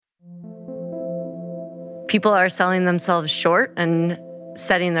people are selling themselves short and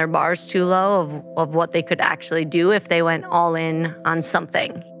setting their bars too low of what they could actually do if they went all in on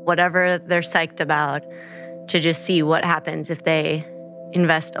something, whatever they're psyched about, to just see what happens if they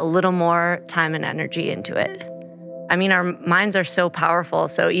invest a little more time and energy into it. I mean, our minds are so powerful.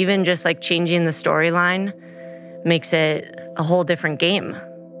 So even just like changing the storyline makes it a whole different game.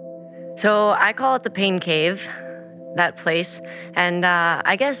 So I call it the pain cave, that place. And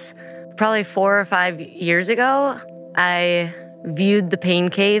I guess probably 4 or 5 years ago, I viewed the pain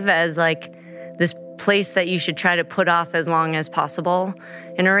cave as like this place that you should try to put off as long as possible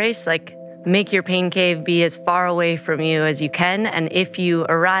in a race. Like, make your pain cave be as far away from you as you can. And if you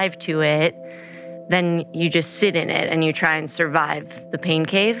arrive to it, then you just sit in it and you try and survive the pain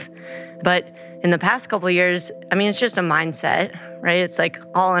cave. But in the past couple of years, I mean, it's just a mindset, right? It's like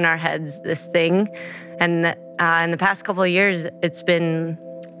all in our heads, this thing. And in the past couple of years, it's been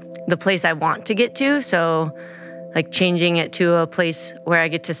the place I want to get to. So like changing it to a place where I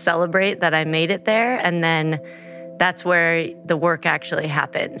get to celebrate that I made it there. And then that's where the work actually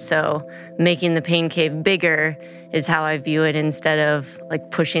happens. So making the pain cave bigger is how I view it instead of like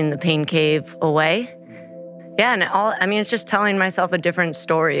pushing the pain cave away. Yeah, and it's just telling myself a different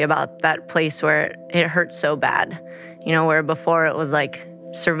story about that place where it hurts so bad. You know, where before it was like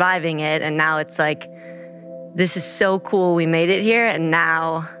surviving it, and now it's like, this is so cool, we made it here, and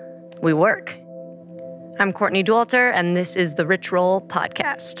now we work. I'm Courtney Dauwalter, and this is the Rich Roll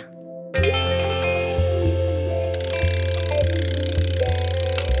Podcast.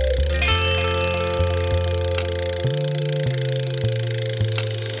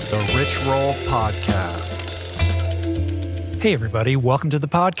 The Rich Roll Podcast. Hey, everybody. Welcome to the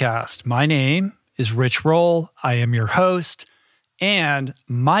podcast. My name is Rich Roll. I am your host, and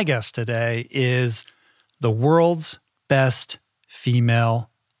my guest today is the world's best female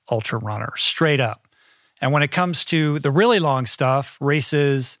ultrarunner, straight up. And when it comes to the really long stuff,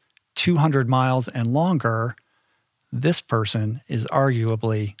 races 200 miles and longer, this person is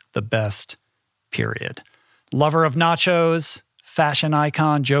arguably the best, period. Lover of nachos, fashion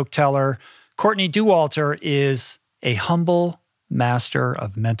icon, joke teller, Courtney Dauwalter is a humble master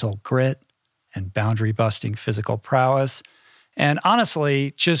of mental grit and boundary-busting physical prowess, and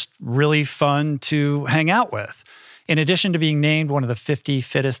honestly, just really fun to hang out with. In addition to being named one of the 50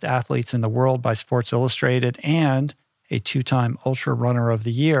 fittest athletes in the world by Sports Illustrated and a 2-time Ultra Runner of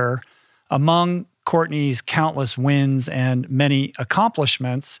the Year, among Courtney's countless wins and many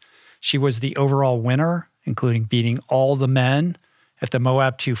accomplishments, she was the overall winner, including beating all the men at the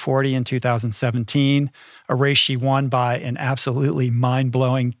Moab 240 in 2017, a race she won by an absolutely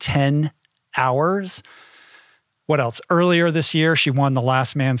mind-blowing 10 hours. What else? Earlier this year, she won the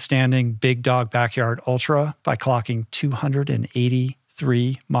Last Man Standing Big Dog Backyard Ultra by clocking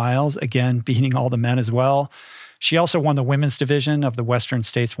 283 miles, again, beating all the men as well. She also won the women's division of the Western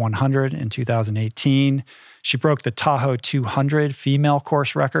States 100 in 2018. She broke the Tahoe 200 female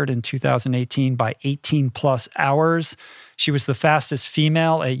course record in 2018 by 18 plus hours. She was the fastest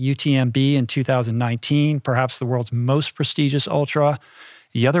female at UTMB in 2019, perhaps the world's most prestigious ultra.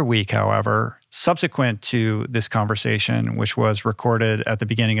 The other week, however, subsequent to this conversation, which was recorded at the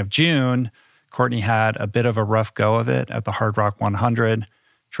beginning of June, Courtney had a bit of a rough go of it at the Hard Rock 100,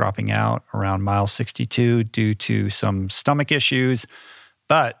 dropping out around mile 62 due to some stomach issues.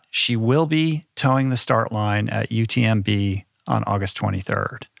 But she will be towing the start line at UTMB on August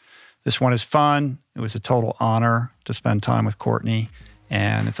 23rd. This one is fun. It was a total honor to spend time with Courtney,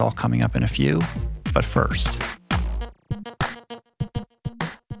 and it's all coming up in a few. But first,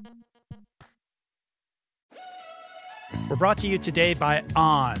 we're brought to you today by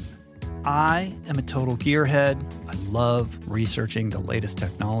On. I am a total gearhead. I love researching the latest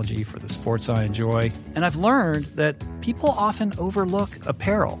technology for the sports I enjoy. And I've learned that people often overlook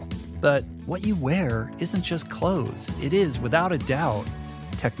apparel. But what you wear isn't just clothes. It is, without a doubt,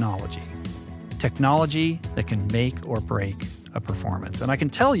 technology. Technology that can make or break a performance. And I can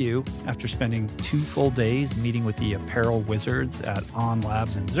tell you, after spending 2 full days meeting with the apparel wizards at On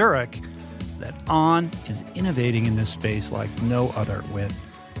Labs in Zurich, that On is innovating in this space like no other, with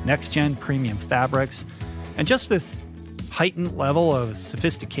next-gen premium fabrics and just this heightened level of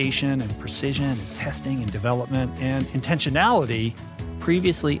sophistication and precision and testing and development and intentionality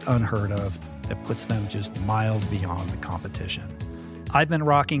previously unheard of that puts them just miles beyond the competition. I've been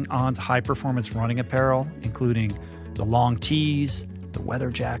rocking On's high-performance running apparel, including the long tees, the weather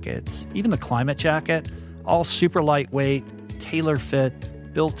jackets, even the climate jacket, all super lightweight,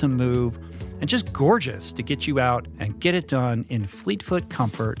 tailor-fit, built to move, and just gorgeous to get you out and get it done in fleet-foot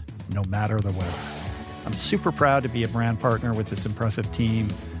comfort, no matter the weather. I'm super proud to be a brand partner with this impressive team,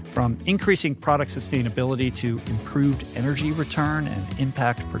 From increasing product sustainability to improved energy return and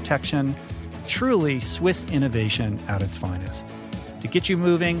impact protection, truly Swiss innovation at its finest. To get you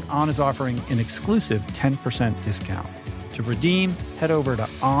moving, On is offering an exclusive 10% discount. To redeem, head over to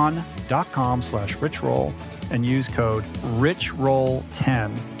on.com/richroll and use code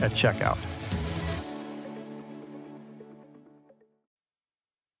RICHROLL10 at checkout.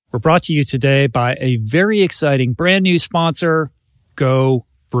 We're brought to you today by a very exciting brand new sponsor, Go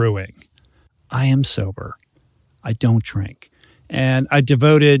Brewing. I am sober. I don't drink. And I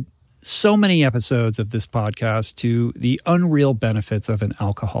devoted so many episodes of this podcast to the unreal benefits of an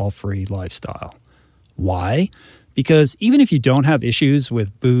alcohol-free lifestyle. Why? Because even if you don't have issues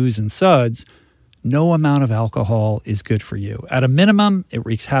with booze and suds, no amount of alcohol is good for you. At a minimum, it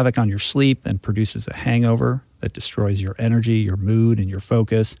wreaks havoc on your sleep and produces a hangover that destroys your energy, your mood, and your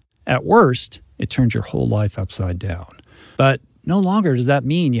focus. At worst, it turns your whole life upside down. But no longer does that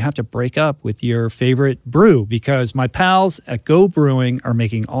mean you have to break up with your favorite brew, because my pals at Go Brewing are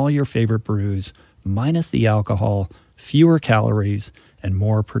making all your favorite brews, minus the alcohol, fewer calories, and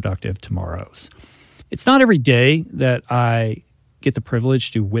more productive tomorrows. It's not every day that I get the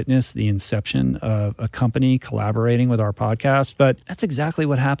privilege to witness the inception of a company collaborating with our podcast, but that's exactly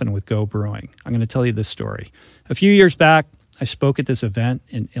what happened with Go Brewing. I'm going to tell you this story. A few years back, I spoke at this event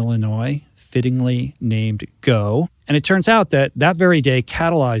in Illinois, fittingly named Go, and it turns out that very day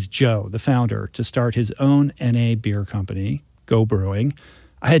catalyzed Joe, the founder, to start his own NA beer company, Go Brewing.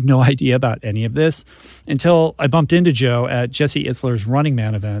 I had no idea about any of this until I bumped into Joe at Jesse Itzler's Running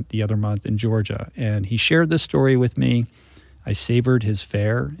Man event the other month in Georgia, and he shared this story with me. I savored his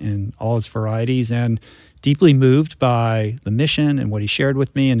fare in all its varieties and deeply moved by the mission and what he shared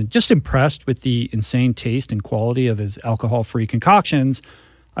with me, and just impressed with the insane taste and quality of his alcohol-free concoctions,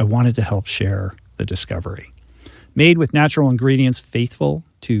 I wanted to help share the discovery. Made with natural ingredients faithful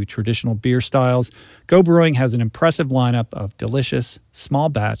to traditional beer styles, Go Brewing has an impressive lineup of delicious, small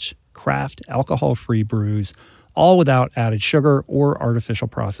batch, craft, alcohol-free brews, all without added sugar or artificial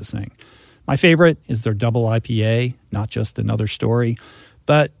processing. My favorite is their double IPA, Not Just Another Story.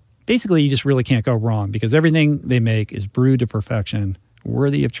 But basically, you just really can't go wrong because everything they make is brewed to perfection,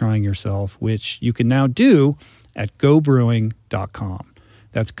 worthy of trying yourself, which you can now do at gobrewing.com.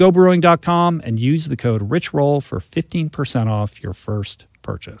 That's gobrewing.com and use the code RICHROLL for 15% off your first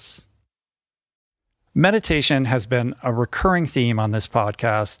purchase. Meditation has been a recurring theme on this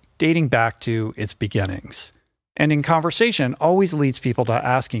podcast dating back to its beginnings. And in conversation, always leads people to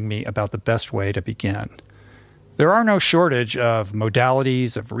asking me about the best way to begin. There are no shortage of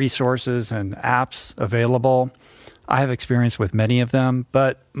modalities, of resources, and apps available. I have experience with many of them,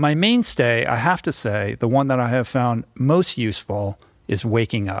 but my mainstay, I have to say, the one that I have found most useful is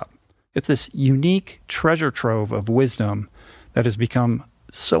Waking Up. It's this unique treasure trove of wisdom that has become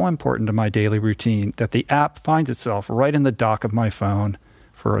so important to my daily routine that the app finds itself right in the dock of my phone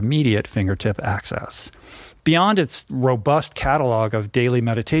for immediate fingertip access. Beyond its robust catalog of daily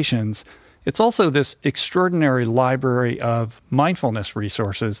meditations, it's also this extraordinary library of mindfulness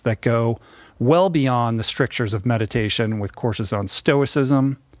resources that go well beyond the strictures of meditation, with courses on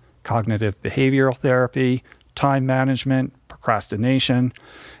stoicism, cognitive behavioral therapy, time management, procrastination,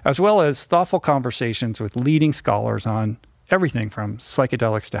 as well as thoughtful conversations with leading scholars on everything from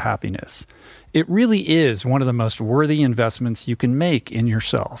psychedelics to happiness. It really is one of the most worthy investments you can make in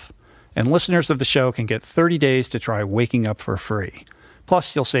yourself. And listeners of the show can get 30 days to try Waking Up for free.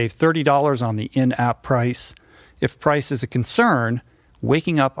 Plus, you'll save $30 on the in-app price. If price is a concern,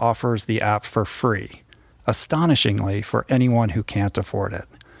 Waking Up offers the app for free, astonishingly for anyone who can't afford it.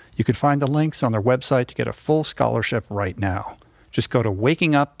 You can find the links on their website to get a full scholarship right now. Just go to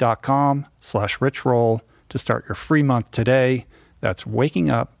wakingup.com/richroll to start your free month today. That's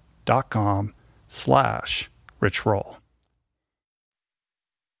wakingup.com/richroll.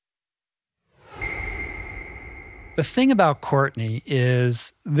 The thing about Courtney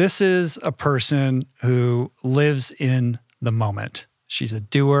is this is a person who lives in the moment. She's a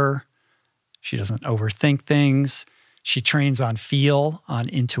doer. She doesn't overthink things. She trains on feel, on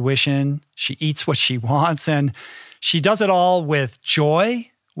intuition. She eats what she wants, and she does it all with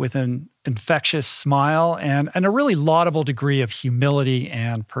joy, with an infectious smile, and a really laudable degree of humility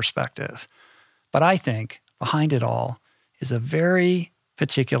and perspective. But I think behind it all is a very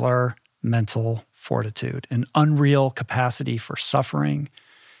particular mental fortitude, an unreal capacity for suffering,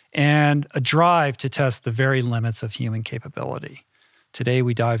 and a drive to test the very limits of human capability. Today,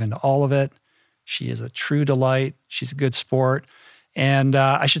 we dive into all of it. She is a true delight. She's a good sport. And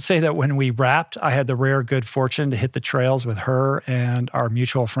I should say that when we wrapped, I had the rare good fortune to hit the trails with her and our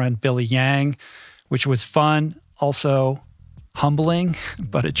mutual friend, Billy Yang, which was fun. Also, humbling,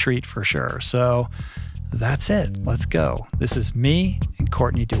 but a treat for sure. So that's it. Let's go. This is me and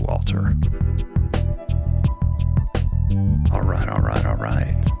Courtney Dauwalter. All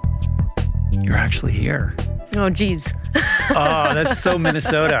right. You're actually here. Oh, geez. Oh, that's so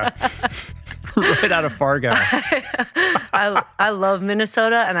Minnesota. Right out of Fargo. I love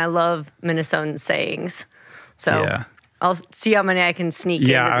Minnesota, and I love Minnesotan sayings. So yeah. I'll see how many I can sneak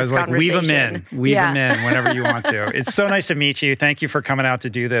into this conversation. Yeah, I was like, weave them in whenever you want to. It's so nice to meet you. Thank you for coming out to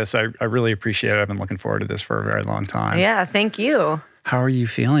do this. I really appreciate it. I've been looking forward to this for a very long time. Yeah, thank you. How are you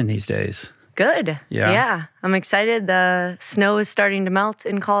feeling these days? Good. Yeah. I'm excited. The snow is starting to melt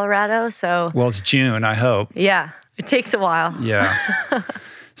in Colorado, so. Well, it's June, I hope. Yeah, it takes a while. Yeah.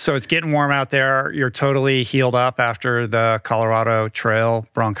 So it's getting warm out there. You're totally healed up after the Colorado Trail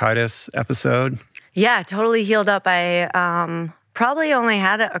bronchitis episode. Yeah, totally healed up. I probably only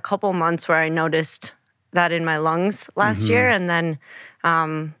had a couple months where I noticed that in my lungs last year. And then,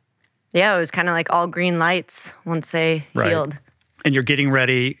 it was kind of like all green lights once they healed. And you're getting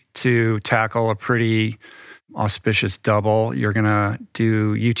ready to tackle a pretty auspicious double. You're going to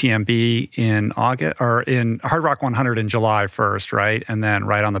do UTMB in August, or in Hard Rock 100 in July 1st, right? And then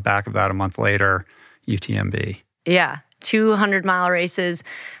right on the back of that, a month later, UTMB. Yeah, 200-mile races.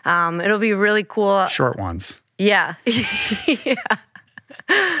 It'll be really cool. Short ones. Yeah. It's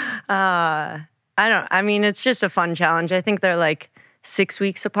just a fun challenge. I think they're like 6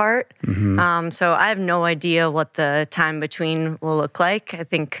 weeks apart. So I have no idea what the time between will look like. I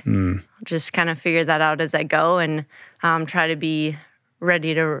think I'll just kind of figure that out as I go and try to be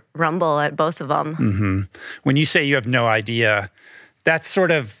ready to rumble at both of them. When you say you have no idea, that's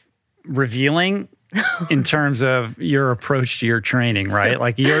sort of revealing in terms of your approach to your training, right?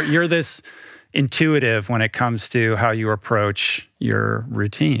 Like you're this intuitive when it comes to how you approach your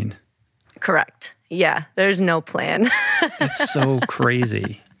routine. Correct. Yeah, there's no plan. That's so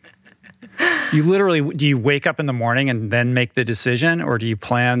crazy. You literally, do you wake up in the morning and then make the decision, or do you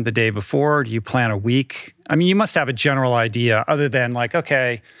plan the day before? Or do you plan a week? I mean, you must have a general idea other than like,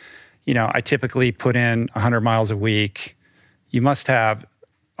 okay, I typically put in 100 miles a week. You must have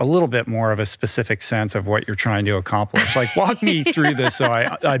a little bit more of a specific sense of what you're trying to accomplish. Like, walk me through this so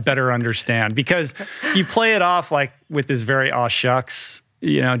I better understand, because you play it off like with this very aw shucks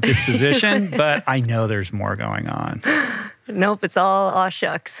disposition, but I know there's more going on. Nope, it's all aw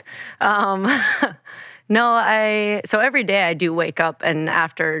shucks. So every day I do wake up, and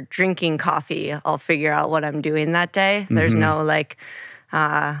after drinking coffee, I'll figure out what I'm doing that day. There's no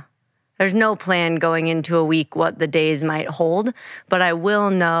there's no plan going into a week what the days might hold, but I will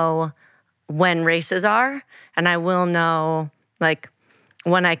know when races are, and I will know like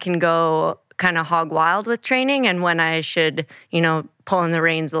when I can go kind of hog wild with training and when I should, pull in the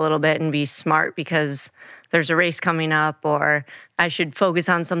reins a little bit and be smart because there's a race coming up, or I should focus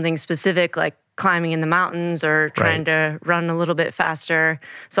on something specific like climbing in the mountains or trying to run a little bit faster.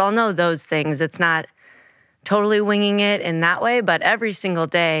 So I'll know those things. It's not totally winging it in that way, but every single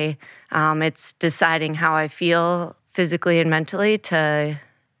day, it's deciding how I feel physically and mentally to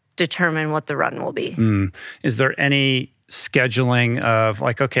determine what the run will be. Is there any scheduling of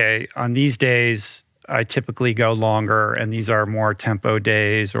like, okay, on these days, I typically go longer, and these are more tempo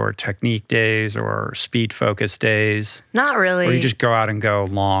days or technique days or speed focus days? Not really. Or you just go out and go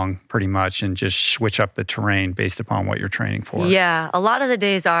long pretty much and just switch up the terrain based upon what you're training for? Yeah, a lot of the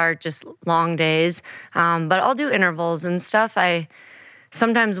days are just long days, but I'll do intervals and stuff. I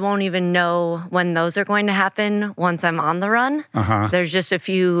sometimes won't even know when those are going to happen once I'm on the run. There's just a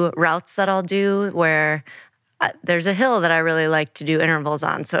few routes that I'll do where there's a hill that I really like to do intervals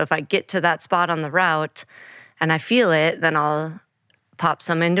on. So if I get to that spot on the route and I feel it, then I'll pop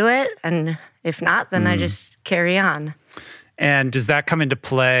some into it. And if not, then I just carry on. And does that come into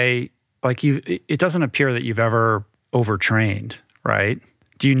play? Like it doesn't appear that you've ever overtrained, right?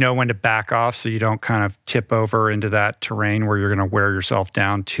 Do you know when to back off so you don't kind of tip over into that terrain where you're going to wear yourself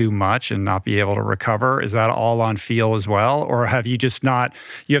down too much and not be able to recover? Is that all on feel as well? Or have you just not,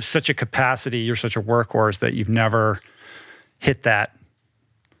 you have such a capacity, you're such a workhorse that you've never hit that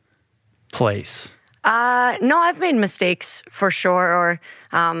place? No, I've made mistakes for sure, or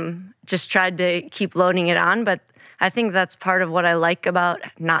just tried to keep loading it on. But I think that's part of what I like about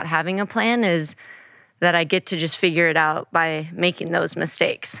not having a plan is that I get to just figure it out by making those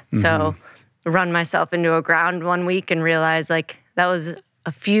mistakes. So run myself into a ground one week and realize like that was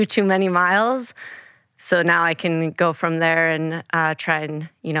a few too many miles. So now I can go from there and try and,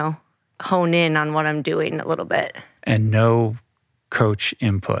 hone in on what I'm doing a little bit. And no coach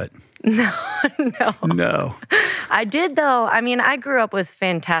input? No. No. I did, though. I mean, I grew up with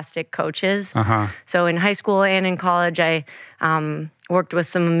fantastic coaches. Uh-huh. So in high school and in college, I worked with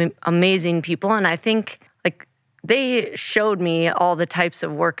some amazing people. And I think like they showed me all the types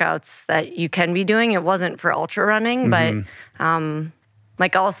of workouts that you can be doing. It wasn't for ultra running, but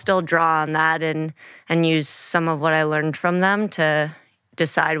like I'll still draw on that and use some of what I learned from them to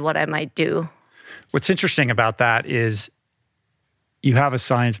decide what I might do. What's interesting about that is you have a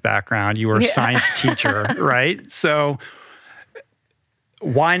science background. You were a science teacher, right? So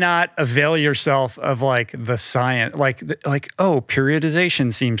why not avail yourself of like the science, like, oh,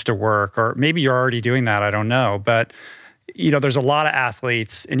 periodization seems to work, or maybe you're already doing that. I don't know. But, you know, there's a lot of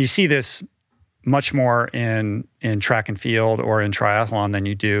athletes, and you see this much more in track and field or in triathlon than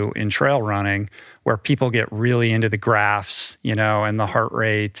you do in trail running, where people get really into the graphs, you know, and the heart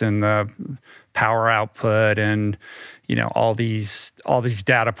rate and the power output and, you know, all these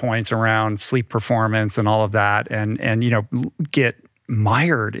data points around sleep performance and all of that, and you know, get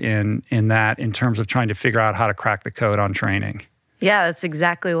mired in that in terms of trying to figure out how to crack the code on training. Yeah, that's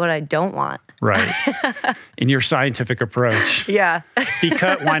exactly what I don't want. Right. In your scientific approach. Yeah.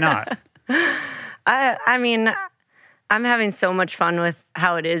 Because why not? I mean, I'm having so much fun with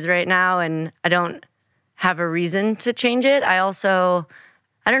how it is right now, and I don't have a reason to change it.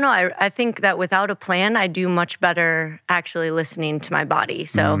 I don't know. I think that without a plan, I do much better actually listening to my body.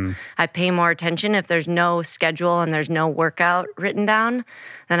 So I pay more attention. If there's no schedule and there's no workout written down,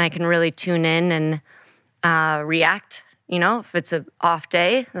 then I can really tune in and react. You know, if it's an off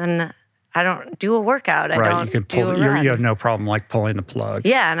day, then I don't do a workout. Right. I don't You can pull. You have no problem like pulling the plug.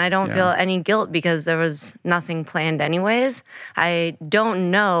 Yeah, and I don't feel any guilt because there was nothing planned anyways. I don't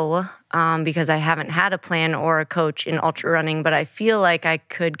know because I haven't had a plan or a coach in ultra running, but I feel like I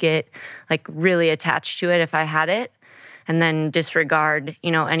could get like really attached to it if I had it, and then disregard,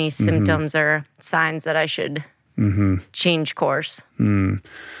 you know, any symptoms or signs that I should change course.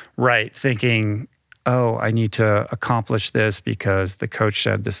 Right. Thinking, oh, I need to accomplish this because the coach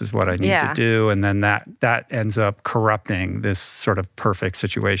said this is what I need to do. And then that ends up corrupting this sort of perfect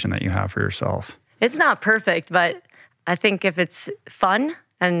situation that you have for yourself. It's not perfect, but I think if it's fun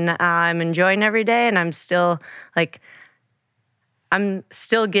and I'm enjoying every day and I'm still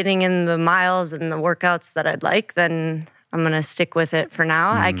getting in the miles and the workouts that I'd like, then I'm going to stick with it for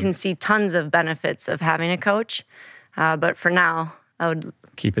now. I can see tons of benefits of having a coach, but for now, I would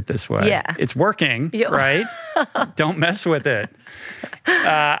keep it this way. Yeah. It's working, right? Don't mess with it.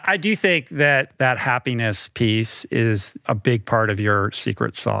 I do think that happiness piece is a big part of your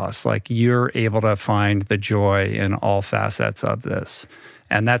secret sauce. Like you're able to find the joy in all facets of this.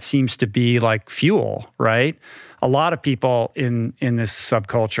 And that seems to be like fuel, right? A lot of people in this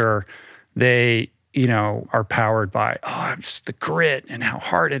subculture, they, you know, are powered by, oh, it's just the grit and how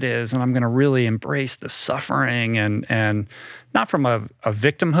hard it is. And I'm going to really embrace the suffering and not from a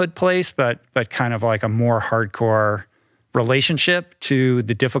victimhood place, but kind of like a more hardcore relationship to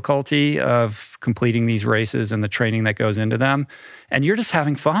the difficulty of completing these races and the training that goes into them. And you're just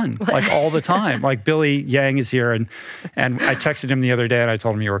having fun, like all the time. Like Billy Yang is here, and I texted him the other day and I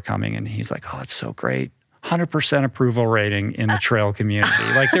told him you were coming, and he's like, oh, that's so great. 100% approval rating in the trail community.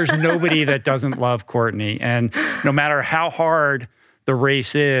 Like there's nobody that doesn't love Courtney. And no matter how hard the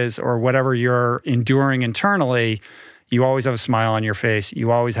race is or whatever you're enduring internally, you always have a smile on your face.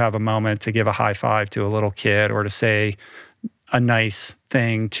 You always have a moment to give a high five to a little kid or to say a nice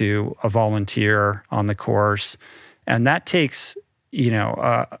thing to a volunteer on the course. And that takes, you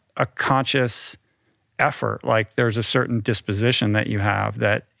know, a conscious effort. Like there's a certain disposition that you have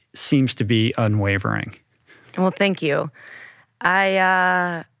that seems to be unwavering. Well, thank you.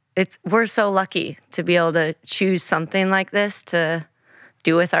 We're so lucky to be able to choose something like this to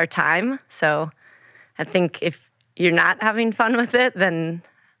do with our time. So I think if you're not having fun with it, then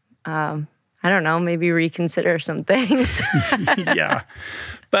I don't know, maybe reconsider some things. Yeah.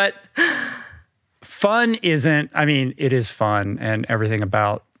 But fun isn't, I mean, it is fun and everything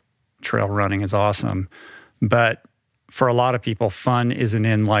about trail running is awesome. But for a lot of people, fun isn't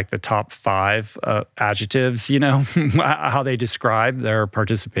in like the top 5 adjectives, you know, how they describe their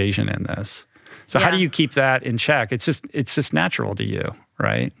participation in this. So how do you keep that in check? It's just natural to you,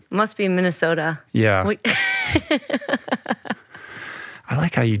 right? Must be Minnesota. Yeah. I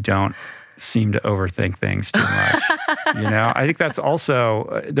like how you don't seem to overthink things too much. You know, I think that's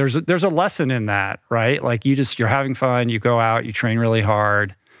also, there's a lesson in that, right? Like you're having fun, you go out, you train really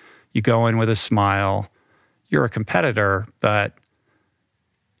hard, you go in with a smile. You're a competitor, but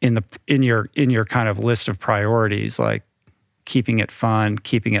in your kind of list of priorities, like keeping it fun,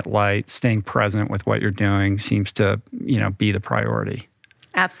 keeping it light, staying present with what you're doing seems to, be the priority.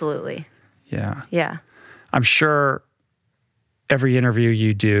 Absolutely. Yeah. Yeah. I'm sure every interview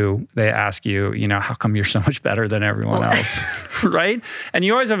you do, they ask you, how come you're so much better than everyone else, right? And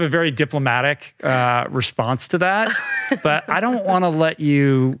you always have a very diplomatic response to that. But I don't want to let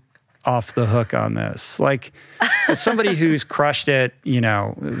you off the hook on this. Like, as somebody who's crushed it,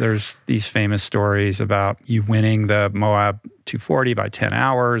 there's these famous stories about you winning the Moab 240 by 10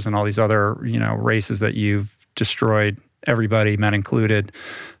 hours and all these other, races that you've destroyed everybody, men included.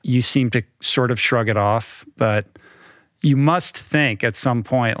 You seem to sort of shrug it off, but you must think at some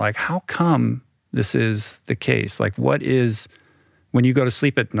point, like, how come this is the case? Like, what is, when you go to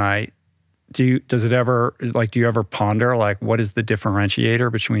sleep at night, do you ever ponder, like, what is the differentiator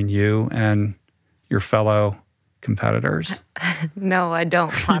between you and your fellow competitors? No, I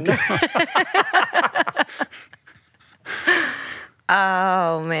don't ponder.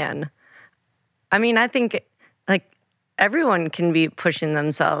 Oh, man. I mean, I think, like, everyone can be pushing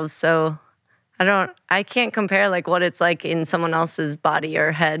themselves, so I can't compare, like, what it's like in someone else's body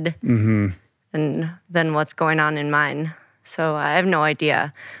or head and then what's going on in mine. So I have no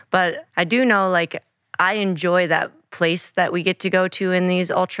idea. But I do know, like, I enjoy that place that we get to go to in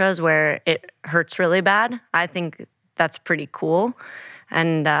these ultras where it hurts really bad. I think that's pretty cool.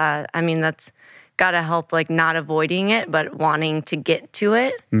 And, I mean, that's got to help, like, not avoiding it, but wanting to get to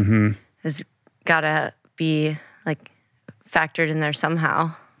it has got to be, like, factored in there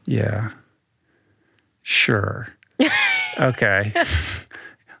somehow. Yeah. Sure. Okay.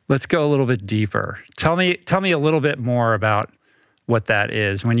 Let's go a little bit deeper. Tell me a little bit more about what that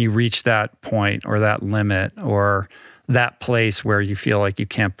is when you reach that point or that limit or that place where you feel like you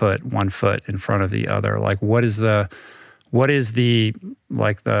can't put one foot in front of the other. Like, what is the lesson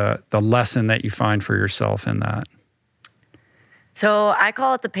that you find for yourself in that? So I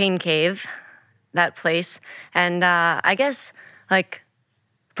call it the pain cave, that place. And I guess, like,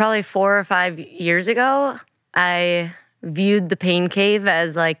 probably 4 or 5 years ago, I viewed the pain cave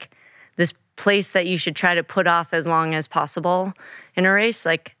as, like, this place that you should try to put off as long as possible in a race.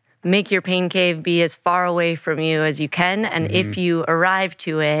 Like, make your pain cave be as far away from you as you can. And if you arrive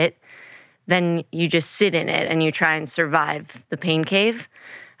to it, then you just sit in it and you try and survive the pain cave.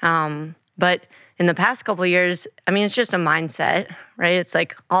 But in the past couple of years, I mean, it's just a mindset, right? It's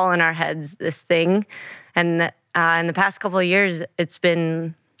like all in our heads, this thing. And in the past couple of years, it's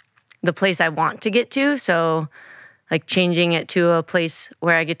been the place I want to get to. So, like, changing it to a place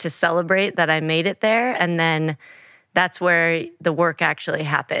where I get to celebrate that I made it there. And then that's where the work actually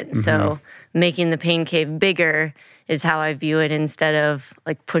happens. So making the pain cave bigger is how I view it instead of,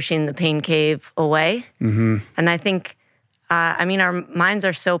 like, pushing the pain cave away. And I think, I mean, our minds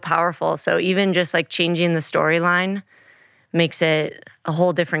are so powerful. So even just, like, changing the storyline makes it a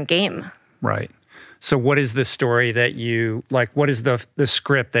whole different game. Right. So what is the story that you, like, what is the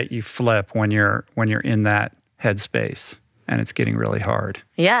script that you flip when you're in that headspace and it's getting really hard?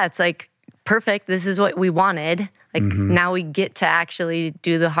 Yeah, it's like, perfect. This is what we wanted. Like, now we get to actually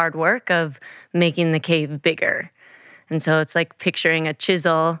do the hard work of making the cave bigger. And so it's like picturing a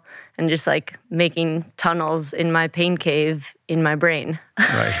chisel and just, like, making tunnels in my pain cave in my brain.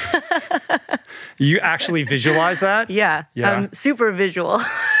 Right. You actually visualize that? Yeah. I'm super visual.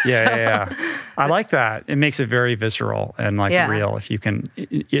 Yeah. I like that. It makes it very visceral and, like, real. If you can,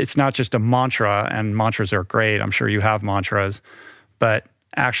 it's not just a mantra, and mantras are great. I'm sure you have mantras, but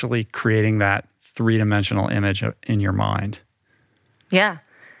actually creating that three-dimensional image in your mind. Yeah.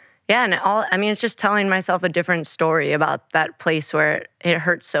 Yeah, and it's just telling myself a different story about that place where it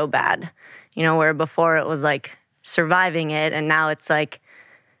hurts so bad. Where before it was, like, surviving it, and now it's like,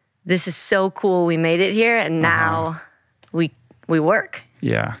 this is so cool, we made it here, and now we work.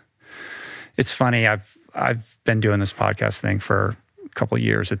 Yeah. It's funny, I've been doing this podcast thing for a couple of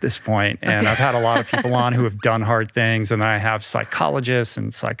years at this point, and I've had a lot of people on who have done hard things, and then I have psychologists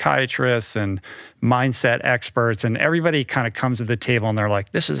and psychiatrists and mindset experts, and everybody kind of comes to the table and they're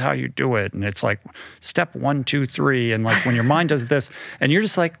like, this is how you do it. And it's like step 1, 2, 3. And, like, when your mind does this, and you're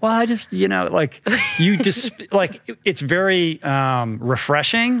just like, well, I just, like, you just, like, it's very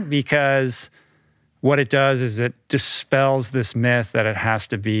refreshing, because what it does is it dispels this myth that it has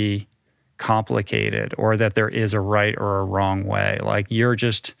to be complicated or that there is a right or a wrong way. Like, you're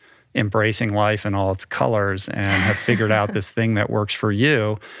just embracing life in all its colors and have figured out this thing that works for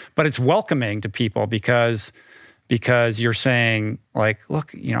you. But it's welcoming to people because you're saying, like,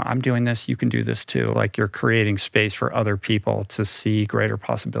 look, I'm doing this, you can do this too. Like, you're creating space for other people to see greater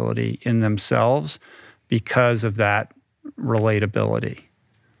possibility in themselves because of that relatability.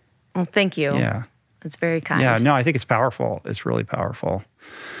 Well, thank you. Yeah. That's very kind. Yeah, no, I think it's powerful. It's really powerful.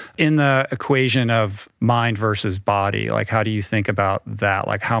 In the equation of mind versus body, like how do you think about that?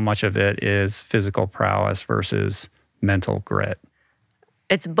 Like how much of it is physical prowess versus mental grit?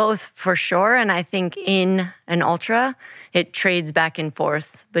 It's both for sure. And I think in an ultra, it trades back and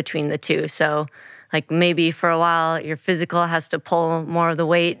forth between the two. So like maybe for a while, your physical has to pull more of the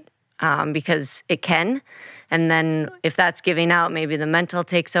weight because it can. And then if that's giving out, maybe the mental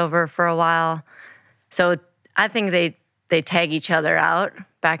takes over for a while. So I think they tag each other out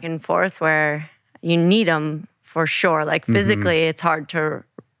back and forth where you need them for sure. Like physically, it's hard to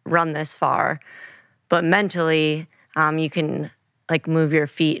run this far, but mentally, you can like move your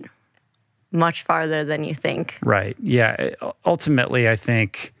feet much farther than you think. Right. Yeah. Ultimately, I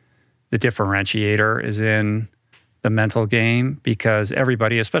think the differentiator is in the mental game because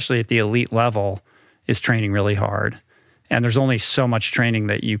everybody, especially at the elite level, is training really hard. And there's only so much training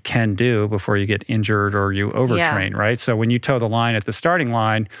that you can do before you get injured or you overtrain, right? So when you toe the line at the starting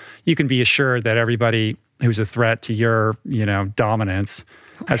line, you can be assured that everybody who's a threat to your, dominance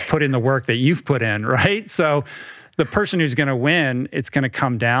has put in the work that you've put in, right? So the person who's going to win, it's going to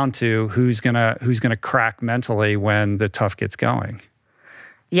come down to who's going to crack mentally when the tough gets going.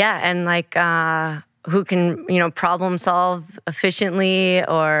 Yeah, and like who can, problem solve efficiently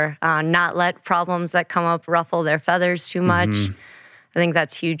or not let problems that come up ruffle their feathers too much. I think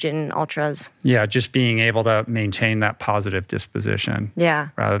that's huge in ultras. Yeah, just being able to maintain that positive disposition. Yeah.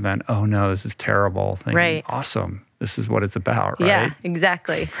 Rather than, oh no, this is terrible. Thinking, right. Awesome. This is what it's about, right? Yeah,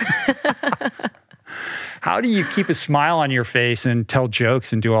 exactly. How do you keep a smile on your face and tell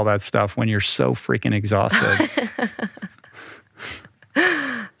jokes and do all that stuff when you're so freaking exhausted?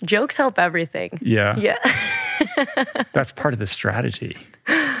 Jokes help everything. Yeah. Yeah. That's part of the strategy.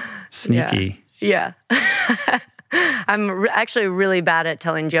 Sneaky. Yeah. I'm actually really bad at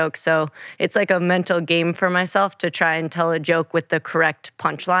telling jokes, so it's like a mental game for myself to try and tell a joke with the correct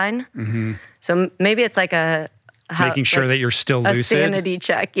punchline. So maybe it's like making sure that you're still lucid. A sanity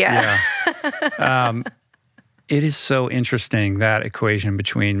check, yeah. It is so interesting, that equation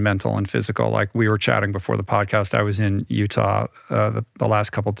between mental and physical. Like we were chatting before the podcast, I was in Utah the last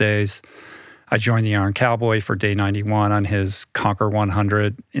couple of days. I joined the Iron Cowboy for day 91 on his Conquer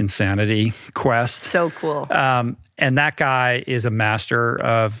 100 insanity quest. So cool. And that guy is a master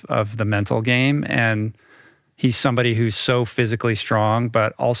of the mental game. And he's somebody who's so physically strong,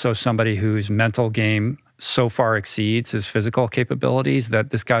 but also somebody whose mental game so far exceeds his physical capabilities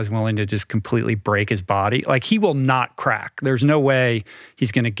that this guy's willing to just completely break his body. Like he will not crack. There's no way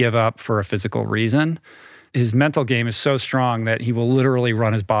he's going to give up for a physical reason. His mental game is so strong that he will literally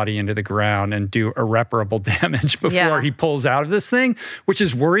run his body into the ground and do irreparable damage before he pulls out of this thing, which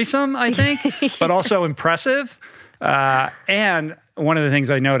is worrisome, I think, but also impressive. And one of the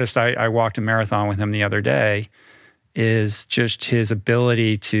things I noticed, I walked a marathon with him the other day, is just his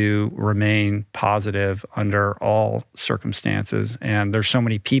ability to remain positive under all circumstances. And there's so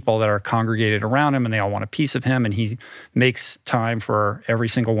many people that are congregated around him and they all want a piece of him. And he makes time for every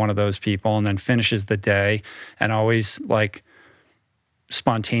single one of those people and then finishes the day and always like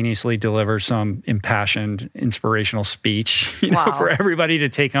spontaneously delivers some impassioned, inspirational speech, for everybody to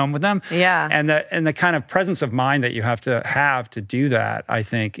take home with them. Yeah. And the kind of presence of mind that you have to do that, I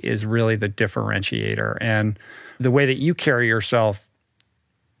think, is really the differentiator. And the way that you carry yourself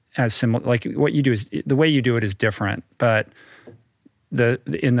as similar, like what you do is, the way you do it is different, but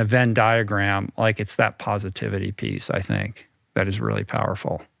in the Venn diagram, like it's that positivity piece, I think, that is really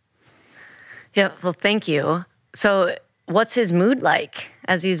powerful. Yeah, well, thank you. So what's his mood like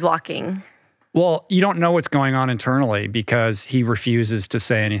as he's walking? Well, you don't know what's going on internally because he refuses to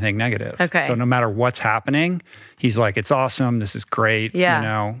say anything negative. Okay. So no matter what's happening, he's like, "It's awesome. This is great.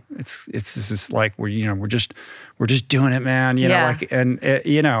 Yeah. This is like we're just doing it, man.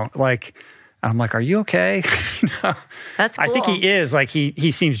 I'm like, are you okay? That's cool. I think he is. Like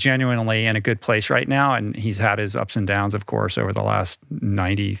he seems genuinely in a good place right now, and he's had his ups and downs, of course, over the last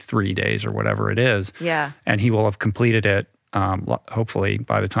 93 days or whatever it is. Yeah. And he will have completed it. Hopefully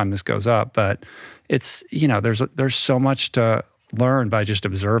by the time this goes up, but it's, there's so much to learn by just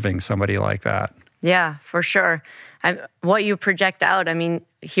observing somebody like that. Yeah, for sure. What you project out,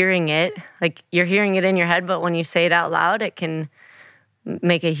 hearing it, like you're hearing it in your head, but when you say it out loud, it can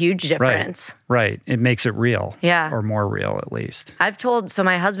make a huge difference. Right. It makes it real. Yeah. Or more real, at least. So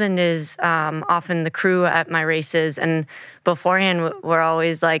my husband is often the crew at my races, and beforehand we're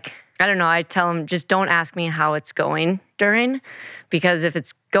always like, I don't know, I tell him, just don't ask me how it's going during, because if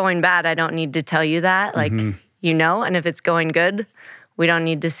it's going bad, I don't need to tell you that, and if it's going good, we don't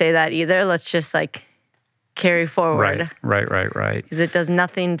need to say that either. Let's just carry forward. Right. Because it does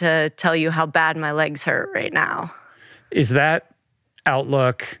nothing to tell you how bad my legs hurt right now. Is that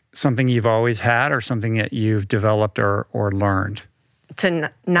outlook something you've always had, or something that you've developed or learned?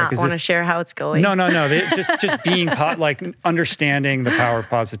 To not want to share how it's going? No. Just being like understanding the power of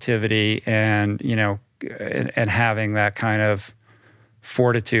positivity, and and having that kind of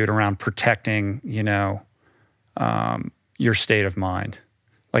fortitude around protecting your state of mind.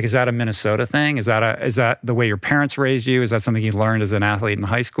 Like, is that a Minnesota thing? Is that the way your parents raised you? Is that something you learned as an athlete in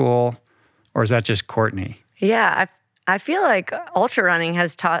high school, or is that just Courtney? Yeah, I feel like ultra running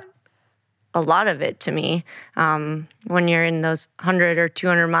has taught a lot of it to me. When you're in those 100 or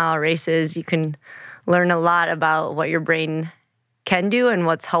 200 mile races, you can learn a lot about what your brain can do and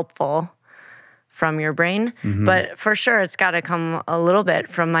what's helpful from your brain. Mm-hmm. But for sure, it's got to come a little bit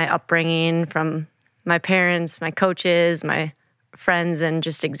from my upbringing, from my parents, my coaches, my friends, and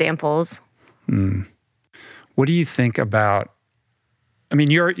just examples. What do you think about, I mean,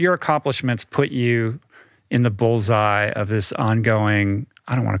 your accomplishments put you in the bullseye of this ongoing,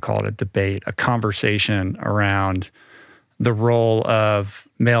 I don't want to call it a debate, a conversation around the role of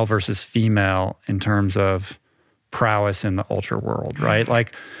male versus female in terms of prowess in the ultra world, right?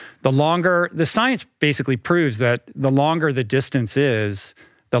 Like, the science basically proves that the longer the distance is,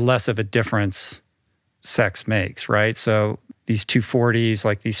 the less of a difference sex makes, right? So these 240s,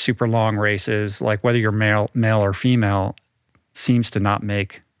 like these super long races, like whether you're male or female, seems to not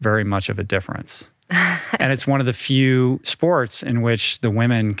make very much of a difference. And it's one of the few sports in which the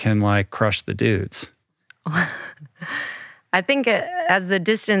women can like crush the dudes. I think as the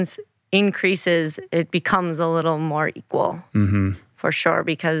distance increases, it becomes a little more equal, for sure,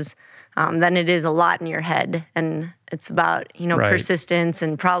 because then it is a lot in your head, and it's about, right, persistence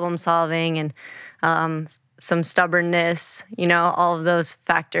and problem solving and some stubbornness, all of those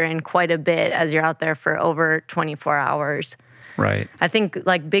factor in quite a bit as you're out there for over 24 hours. Right. I think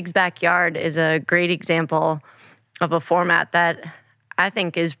like Big's Backyard is a great example of a format that I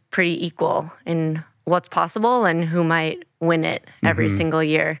think is pretty equal in what's possible and who might win it every single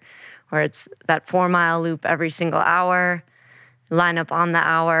year, where it's that 4-mile loop every single hour, line up on the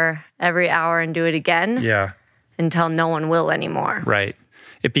hour, every hour, and do it again. Yeah. Until no one will anymore. Right.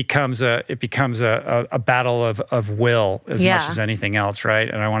 It becomes a battle of will as much as anything else, right?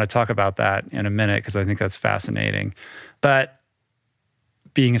 And I want to talk about that in a minute because I think that's fascinating. But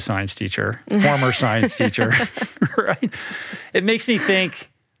being a science teacher, former science teacher, right? It makes me think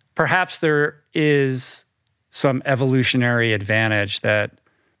perhaps there is some evolutionary advantage that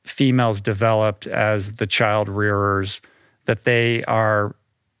females developed as the child rearers, that they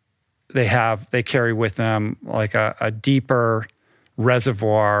carry with them like a deeper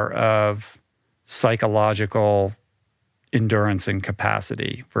reservoir of psychological endurance and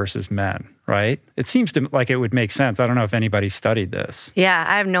capacity versus men, right? It seems to like it would make sense. I don't know if anybody studied this. Yeah,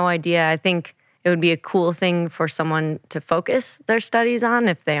 I have no idea. I think it would be a cool thing for someone to focus their studies on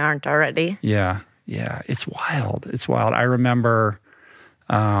if they aren't already. Yeah. It's wild. I remember,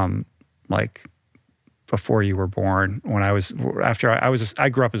 like before you were born, when I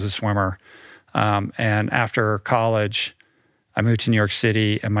grew up as a swimmer, and after college, I moved to New York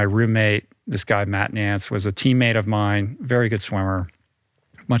City, and my roommate, this guy, Matt Nance, was a teammate of mine, very good swimmer,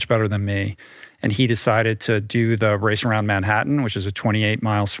 much better than me. And he decided to do the race around Manhattan, which is a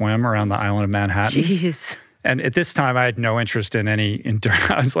 28-mile swim around the island of Manhattan. Jeez. And at this time, I had no interest in any endurance.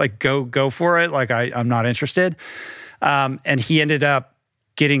 I was like, go for it. Like, I'm not interested. And he ended up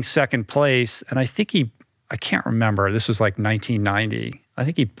getting second place. And I can't remember, this was like 1990. I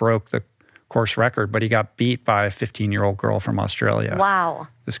think he broke the course record, but he got beat by a 15-year-old girl from Australia. Wow.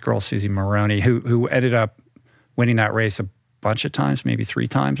 This girl, Susie Moroney, who ended up winning that race a bunch of times, maybe 3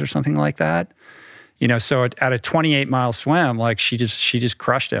 times or something like that. So at a 28-mile swim, like she just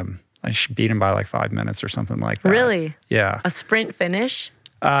crushed him. Like she beat him by like 5 minutes or something like that. Really? Yeah. A sprint finish?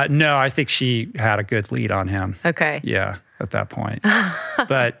 No, I think she had a good lead on him. Okay. Yeah, at that point.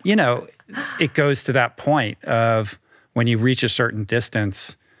 But, it goes to that point of when you reach a certain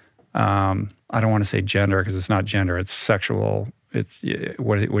distance, I don't want to say gender because it's not gender, it's sexual.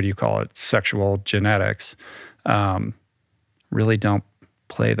 What do you call it? Sexual genetics really don't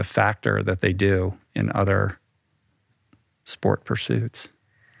play the factor that they do in other sport pursuits.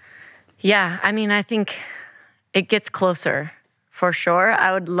 Yeah, I mean, I think it gets closer for sure.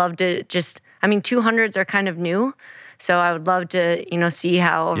 I would love to 200s are kind of new, so I would love to, see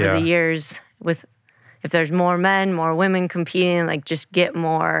how over the years if there's more men, more women competing, like just get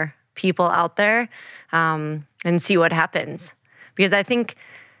more people out there and see what happens. Because I think,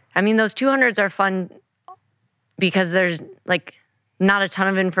 those 200s are fun because there's like not a ton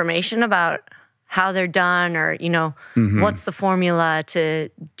of information about how they're done or, what's the formula to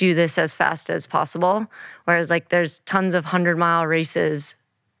do this as fast as possible. Whereas like there's tons of 100-mile races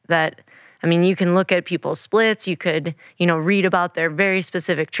that, you can look at people's splits, you could, read about their very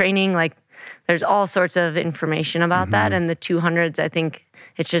specific training. Like there's all sorts of information about that. And the 200s, I think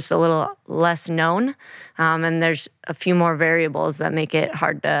it's just a little less known. And there's a few more variables that make it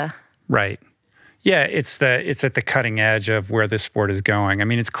hard to... Right. Yeah, it's at the cutting edge of where this sport is going.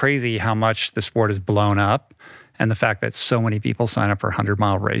 It's crazy how much the sport has blown up. And the fact that so many people sign up for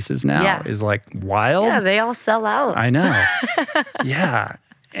 100-mile races now is like wild. Yeah, they all sell out. I know. Yeah.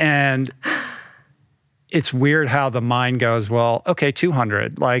 And it's weird how the mind goes, well, okay,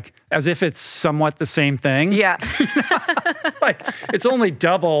 200, like as if it's somewhat the same thing. Yeah. Like it's only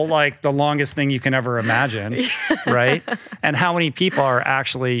double like the longest thing you can ever imagine, right? And how many people are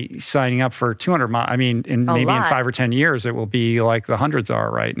actually signing up for 200 miles? Maybe in 5 or 10 years, it will be like the hundreds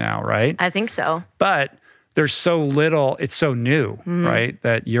are right now, right? I think so. But there's so little, it's so new, right?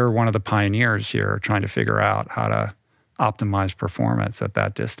 That you're one of the pioneers here trying to figure out how to optimize performance at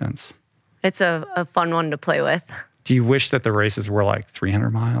that distance. It's a fun one to play with. Do you wish that the races were like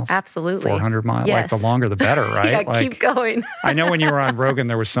 300 miles? Absolutely. 400 miles? Yes. Like the longer the better, right? Yeah, keep going. I know when you were on Rogan,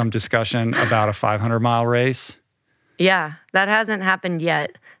 there was some discussion about a 500-mile race. Yeah, that hasn't happened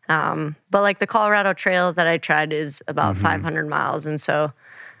yet. But like the Colorado Trail that I tried is about 500 miles. And so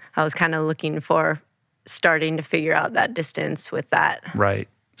I was kind of looking for starting to figure out that distance with that. Right.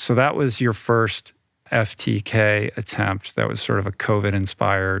 So that was your first FTK attempt. That was sort of a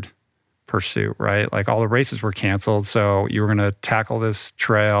COVID-inspired pursuit, right? Like all the races were canceled, so you were going to tackle this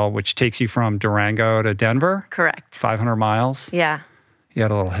trail, which takes you from Durango to Denver? Correct. 500 miles? Yeah. You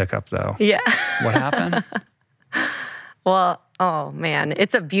had a little hiccup, though. Yeah. What happened? Well, oh man,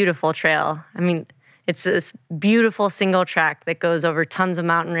 it's a beautiful trail. It's this beautiful single track that goes over tons of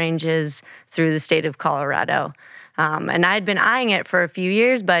mountain ranges through the state of Colorado. And I had been eyeing it for a few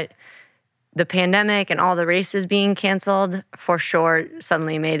years, but the pandemic and all the races being canceled for sure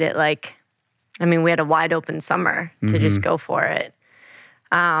suddenly made it like, we had a wide open summer to just go for it.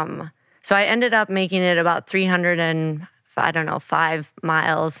 So I ended up making it about 5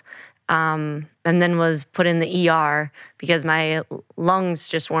 miles, and then was put in the ER because my lungs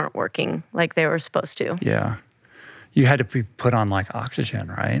just weren't working like they were supposed to. Yeah. You had to be put on like oxygen,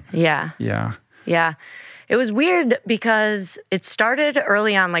 right? Yeah. Yeah. Yeah. It was weird because it started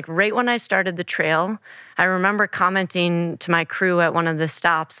early on, like right when I started the trail. I remember commenting to my crew at one of the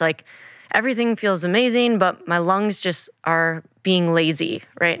stops, like, everything feels amazing, but my lungs just are being lazy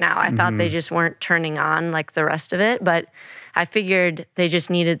right now. I thought they just weren't turning on like the rest of it, but I figured they just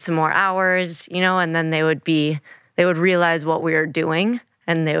needed some more hours, and then they would realize what we were doing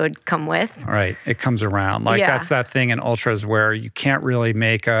and they would come with. Right. It comes around. Like that's that thing in ultras where you can't really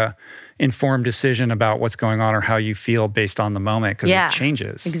make a informed decision about what's going on or how you feel based on the moment because it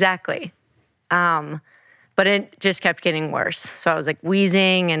changes. Exactly. But it just kept getting worse. So I was like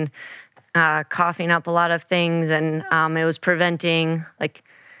wheezing and coughing up a lot of things, and it was preventing like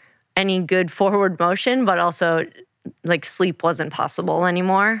any good forward motion, but also like sleep wasn't possible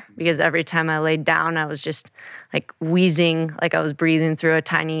anymore because every time I laid down, I was just like wheezing, like I was breathing through a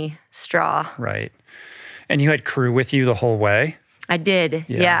tiny straw. Right. And you had crew with you the whole way? I did,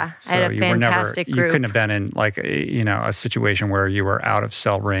 yeah. So I had a fantastic group. You couldn't have been in like, a situation where you were out of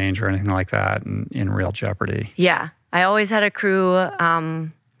cell range or anything like that and in real jeopardy. Yeah. I always had a crew. I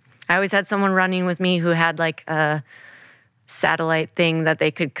always had someone running with me who had like a satellite thing that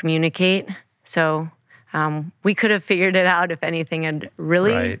they could communicate. So we could have figured it out if anything had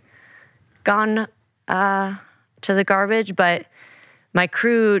really gone to the garbage. But my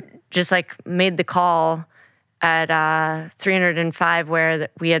crew just like made the call at 305 where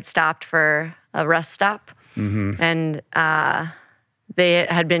we had stopped for a rest stop. And they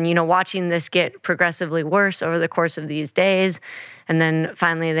had been, watching this get progressively worse over the course of these days. And then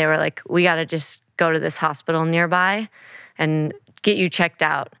finally they were like, we got to just go to this hospital nearby and get you checked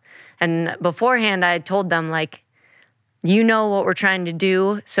out. And beforehand, I had told them, like, what we're trying to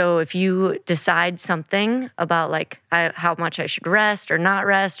do. So if you decide something about, like, how much I should rest or not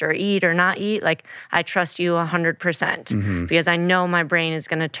rest or eat or not eat, like, I trust you 100% because I know my brain is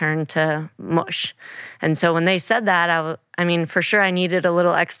going to turn to mush. And so when they said that, I mean, for sure I needed a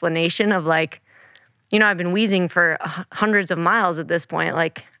little explanation of, like, I've been wheezing for hundreds of miles at this point.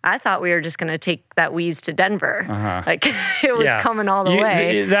 Like, I thought we were just going to take that wheeze to Denver. Like, it was coming all the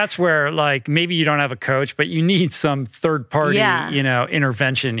way. That's where, like, maybe you don't have a coach, but you need some third-party,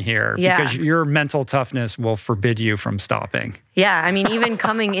 intervention here because your mental toughness will forbid you from stopping. Yeah, I mean, even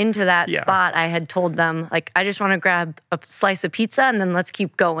coming into that spot, I had told them, like, I just want to grab a slice of pizza and then let's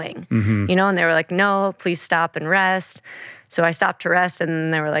keep going. And they were like, no, please stop and rest. So I stopped to rest,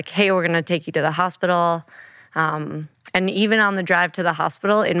 and they were like, hey, we're going to take you to the hospital. And even on the drive to the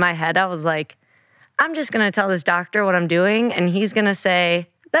hospital, in my head, I was like, I'm just going to tell this doctor what I'm doing, and he's going to say,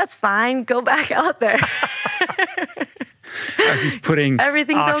 that's fine, go back out there. As he's putting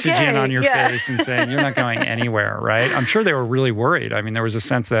oxygen on your face and saying, you're not going anywhere, right? I'm sure they were really worried. I mean, there was a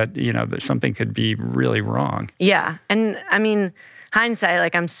sense that, that something could be really wrong. Yeah. And I mean, hindsight,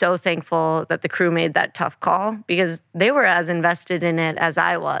 like, I'm so thankful that the crew made that tough call because they were as invested in it as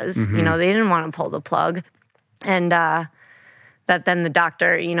I was. They didn't want to pull the plug. And that then the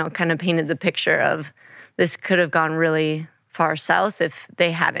doctor, kind of painted the picture of this could have gone really far south if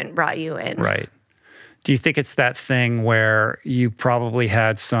they hadn't brought you in. Right. Do you think it's that thing where you probably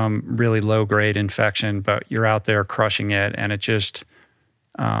had some really low-grade infection, but you're out there crushing it and it just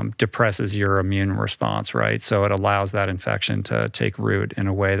depresses your immune response, right? So it allows that infection to take root in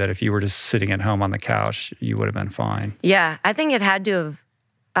a way that if you were just sitting at home on the couch, you would have been fine. Yeah, I think it had to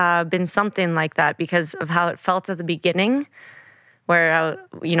have been something like that because of how it felt at the beginning where I,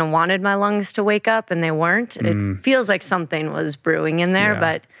 wanted my lungs to wake up and they weren't. It feels like something was brewing in there,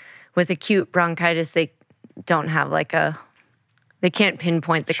 but with acute bronchitis, they don't have they can't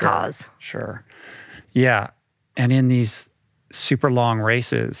pinpoint the cause. Sure. Yeah. And in these super long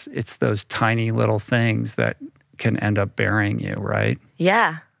races, it's those tiny little things that can end up burying you, right?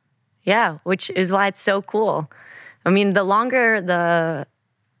 Yeah. Yeah, which is why it's so cool. I mean, the longer the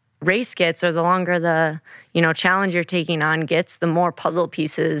race gets or the longer the, challenge you're taking on gets, the more puzzle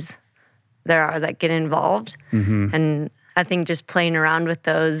pieces there are that get involved. And I think just playing around with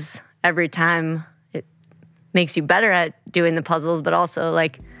those every time, it makes you better at doing the puzzles, but also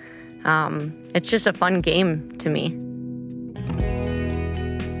it's just a fun game to me.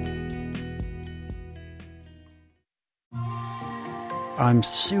 I'm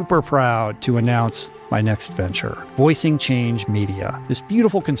super proud to announce my next venture, Voicing Change Media. This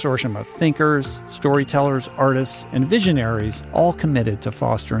beautiful consortium of thinkers, storytellers, artists, and visionaries, all committed to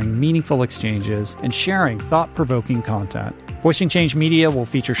fostering meaningful exchanges and sharing thought-provoking content. Voicing Change Media will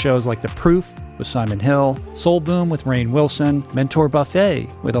feature shows like The Proof with Simon Hill, Soul Boom with Rainn Wilson, Mentor Buffet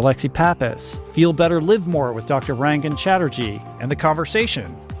with Alexi Pappas, Feel Better, Live More with Dr. Rangan Chatterjee, and The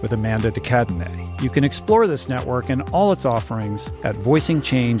Conversation with Amanda de Cadenet. You can explore this network and all its offerings at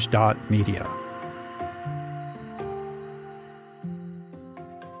voicingchange.media.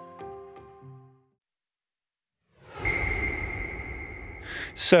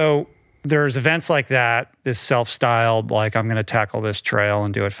 So there's events like that, this self-styled, like I'm going to tackle this trail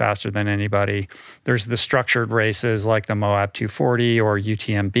and do it faster than anybody. There's the structured races like the Moab 240 or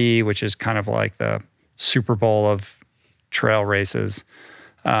UTMB, which is kind of like the Super Bowl of trail races.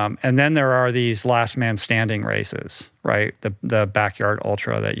 And then there are these last man standing races, right? The backyard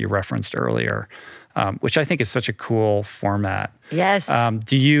ultra that you referenced earlier, which I think is such a cool format. Yes.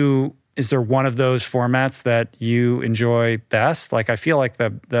 Is there one of those formats that you enjoy best? Like, I feel like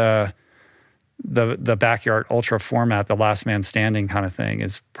the backyard ultra format, the last man standing kind of thing,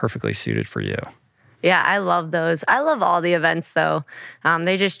 is perfectly suited for you. Yeah, I love those. I love all the events, though.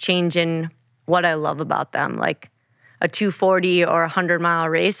 They just change in what I love about them. Like a 240 or 100-mile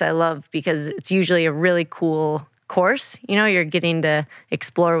race, I love because it's usually a really cool course. You're getting to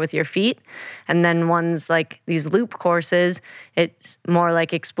explore with your feet. And then ones like these loop courses, it's more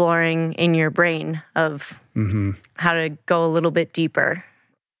like exploring in your brain of how to go a little bit deeper.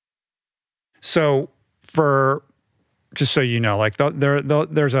 So just so you know, like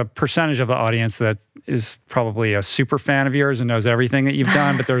there's a percentage of the audience that is probably a super fan of yours and knows everything that you've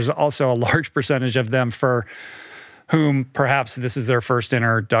done, but there's also a large percentage of them for whom perhaps this is their first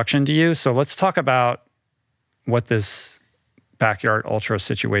introduction to you. So let's talk about what this backyard ultra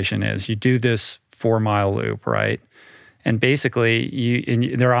situation is. You do this 4-mile loop, right? And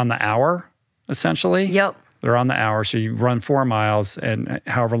basically, they're on the hour, essentially. Yep. They're on the hour, so you run 4 miles and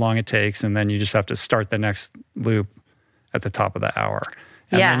however long it takes, and then you just have to start the next loop at the top of the hour.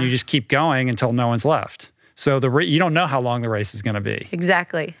 And then you just keep going until no one's left. So you don't know how long the race is going to be.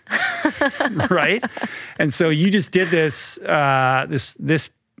 Exactly. Right? And so you just did this this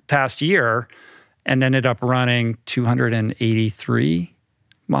past year and ended up running 283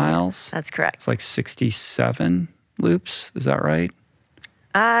 miles. That's correct. It's like 67 loops. Is that right?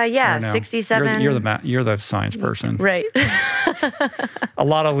 Yeah, No. 67. You're the science person. Right. A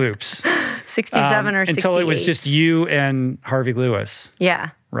lot of loops. 67 or 68. Until it was just you and Harvey Lewis.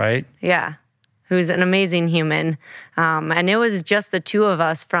 Yeah. Right? Yeah. Who's an amazing human. And it was just the two of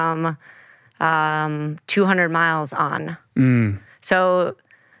us from 200 miles on. So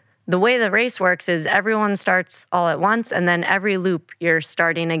the way the race works is everyone starts all at once, and then every loop you're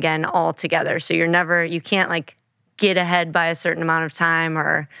starting again all together. So you can't like get ahead by a certain amount of time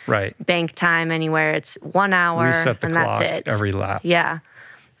or bank time anywhere. It's 1 hour, reset the and clock that's it. Every lap. Yeah.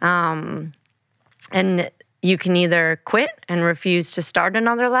 And you can either quit and refuse to start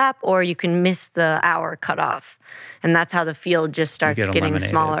another lap, or you can miss the hour cutoff. And that's how the field just starts getting eliminated.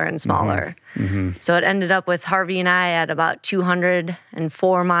 Smaller and smaller. So it ended up with Harvey and I at about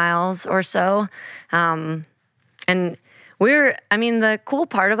 204 miles or so. And the cool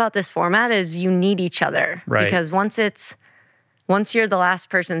part about this format is you need each other. Right. Because once you're the last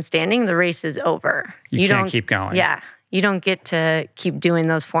person standing, the race is over. You can't keep going. Yeah. You don't get to keep doing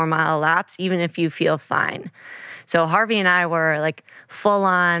those 4-mile laps, even if you feel fine. So Harvey and I were like full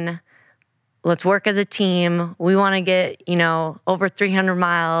on, let's work as a team. We want to get, over 300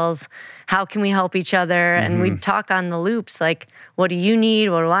 miles. How can we help each other? And we'd talk on the loops, like, what do you need?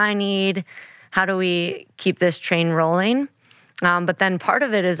 What do I need? How do we keep this train rolling? But then part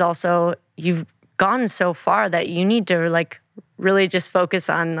of it is also you've gone so far that you need to like really just focus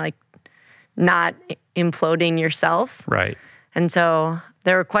on like not imploding yourself. Right. And so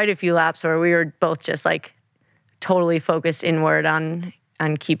there were quite a few laps where we were both just like totally focused inward on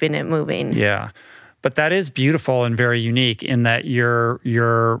keeping it moving. Yeah. But that is beautiful and very unique in that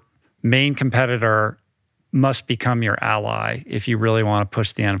your main competitor must become your ally if you really want to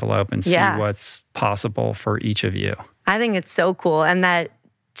push the envelope and see what's possible for each of you. I think it's so cool. And that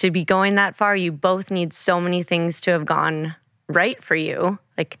to be going that far, you both need so many things to have gone right for you.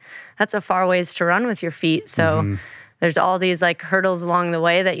 Like, that's a far ways to run with your feet. So there's all these like hurdles along the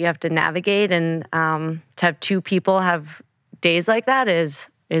way that you have to navigate. And to have two people have days like that is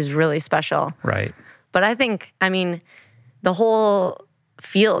really special. Right. But I think, the whole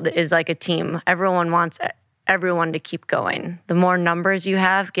field is like a team. Everyone wants everyone to keep going. The more numbers you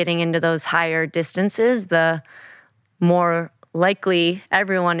have getting into those higher distances, the more likely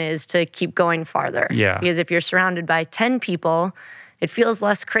everyone is to keep going farther. Yeah. Because if you're surrounded by 10 people, it feels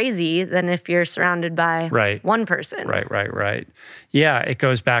less crazy than if you're surrounded by one person. Right. Yeah, it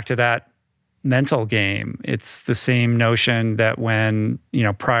goes back to that mental game. It's the same notion that when,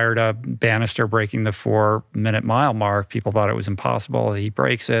 prior to Bannister breaking the 4-minute mile mark, people thought it was impossible. He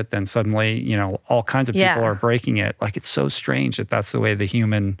breaks it, then suddenly, all kinds of people are breaking it. Like, it's so strange that that's the way the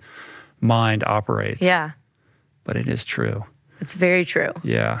human mind operates. Yeah. But it is true. It's very true.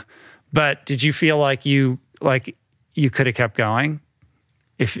 Yeah. But did you feel like you could have kept going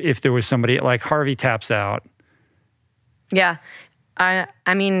if there was somebody like Harvey taps out? Yeah.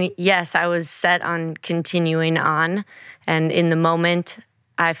 Yes, I was set on continuing on. And in the moment,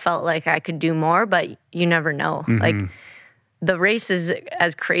 I felt like I could do more, but you never know. Like, the race is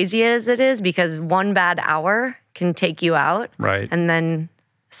as crazy as it is because one bad hour can take you out. Right. And then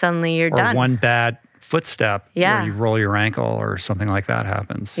suddenly you're done. Or one bad footstep where you roll your ankle or something like that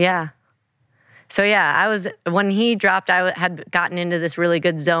happens. Yeah. So when he dropped, I had gotten into this really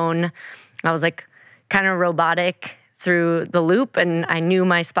good zone. I was like kind of robotic through the loop, and I knew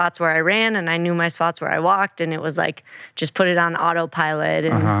my spots where I ran and I knew my spots where I walked, and it was like just put it on autopilot.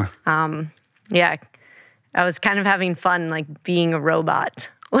 And I was kind of having fun, like being a robot.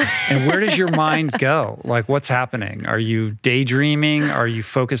 And where does your mind go? Like, what's happening? Are you daydreaming? Are you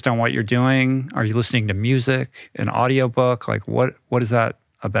focused on what you're doing? Are you listening to music, an audiobook? Like, what is that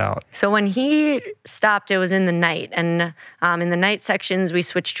about? So when he stopped, it was in the night. And in the night sections, we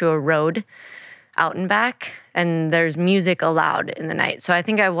switched to a road out and back, and there's music allowed in the night. So I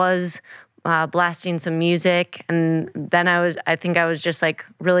think I was blasting some music, and then I think I was just like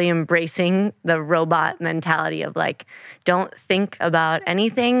really embracing the robot mentality of like, don't think about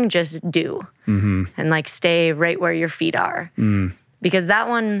anything, just do. And like stay right where your feet are. Because that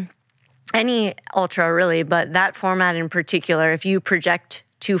one, any ultra really, but that format in particular, if you project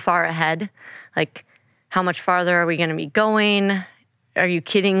too far ahead, like how much farther are we going to be going? Are you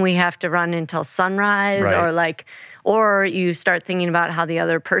kidding? We have to run until sunrise, or you start thinking about how the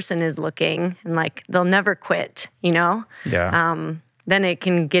other person is looking and like they'll never quit, Yeah. Then it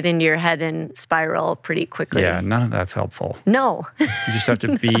can get into your head and spiral pretty quickly. Yeah, none of that's helpful. No. You just have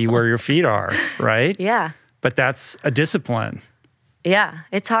to be where your feet are, right? Yeah. But that's a discipline. Yeah,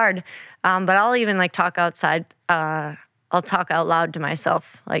 it's hard. But I'll even like talk outside. I'll talk out loud to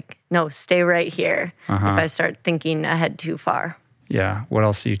myself, like, no, stay right here if I start thinking ahead too far. Yeah. What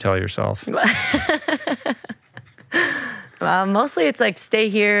else do you tell yourself? Mostly it's like, stay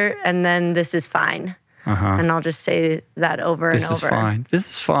here, and then this is fine. And I'll just say that over and over. This is fine. This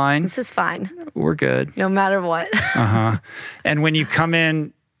is fine. This is fine. We're good. No matter what. And when you come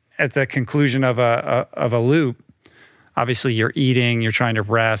in at the conclusion of a loop, obviously you're eating, you're trying to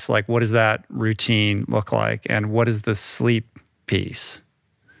rest. Like, what does that routine look like? And what is the sleep piece?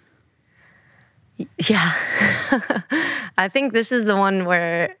 Yeah. I think this is the one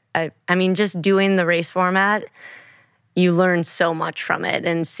where, I mean, just doing the race format, you learn so much from it,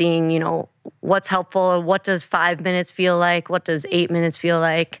 and seeing, what's helpful, what does 5 minutes feel like, what does 8 minutes feel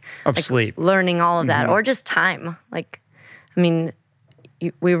like. Of sleep. Learning all of that, or just time. Like, I mean,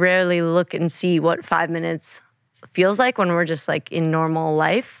 we rarely look and see what 5 minutes feels like when we're just like in normal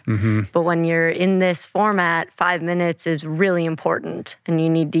life. But when you're in this format, 5 minutes is really important, and you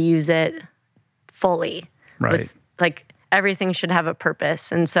need to use it fully. Right. Like, everything should have a purpose.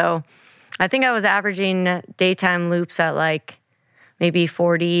 And so I think I was averaging daytime loops at like maybe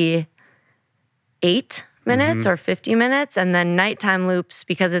 48 minutes or 50 minutes. And then nighttime loops,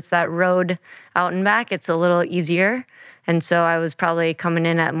 because it's that road out and back, it's a little easier. And so I was probably coming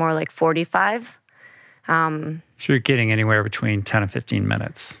in at more like 45. So you're getting anywhere between 10 and 15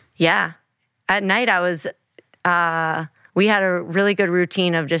 minutes. Yeah. At night, we had a really good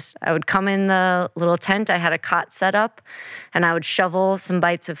routine of I would come in the little tent. I had a cot set up, and I would shovel some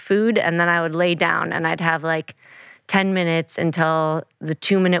bites of food, and then I would lay down, and I'd have like 10 minutes until the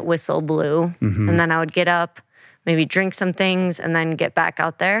 2-minute whistle blew. And then I would get up, maybe drink some things, and then get back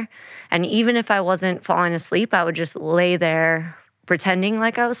out there. And even if I wasn't falling asleep, I would just lay there pretending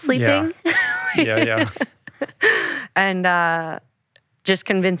like I was sleeping. Yeah. And just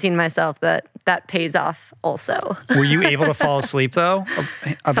convincing myself that pays off also. Were you able to fall asleep, though,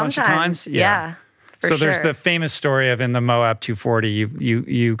 a bunch of times? Yeah. So there's the famous story of, in the Moab 240,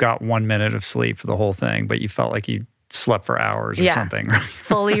 you got 1 minute of sleep for the whole thing, but you felt like you slept for hours or something, right?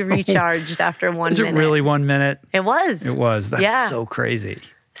 Fully recharged after 1 minute. Is it really 1 minute? It was. It was. That's so crazy.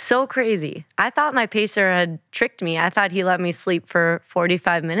 So crazy. I thought my pacer had tricked me. I thought he let me sleep for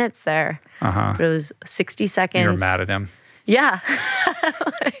 45 minutes there. But it was 60 seconds. You were mad at him. Yeah.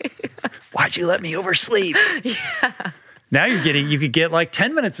 Why'd you let me oversleep? Yeah. Now you could get like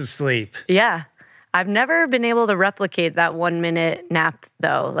 10 minutes of sleep. Yeah. I've never been able to replicate that 1 minute nap,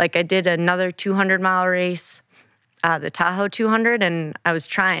 though. Like, I did another 200-mile race, the Tahoe 200, and I was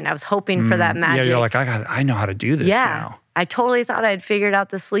hoping for that magic. Yeah, you're like, I know how to do this now. I totally thought I'd figured out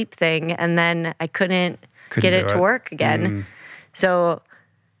the sleep thing, and then I couldn't get it to work again. So,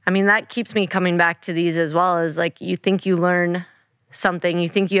 I mean, that keeps me coming back to these as well, as like, you think you learn something, you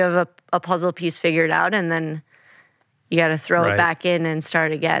think you have a puzzle piece figured out, and then you got to throw it back in and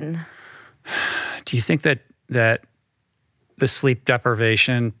start again. Do you think that the sleep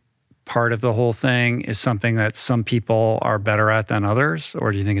deprivation part of the whole thing is something that some people are better at than others,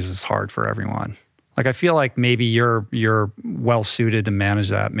 or do you think it's just hard for everyone? Like, I feel like maybe you're well suited to manage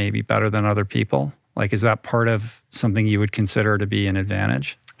that maybe better than other people. Like, is that part of something you would consider to be an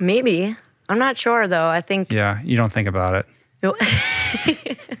advantage? Maybe. I'm not sure, though. I think... Yeah, you don't think about it.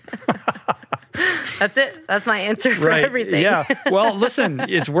 That's it. That's my answer for everything. Yeah. Well, listen,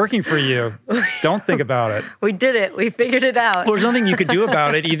 it's working for you. Don't think about it. We did it. We figured it out. Well, there's nothing you could do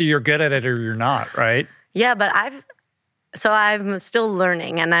about it. Either you're good at it or you're not, right? Yeah, but I'm still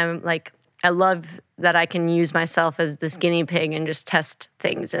learning, and I'm like, I love that I can use myself as this guinea pig and just test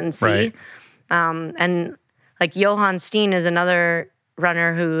things and see. Right. And like, Johan Steen is another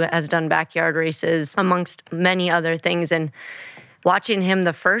runner who has done backyard races amongst many other things. And watching him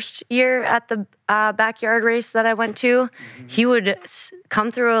the first year at the backyard race that I went to, he would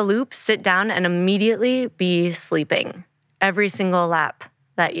come through a loop, sit down, and immediately be sleeping every single lap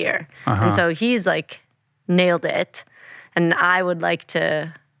that year. And so he's like nailed it. And I would like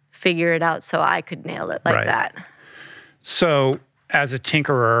to figure it out so I could nail it like that. So as a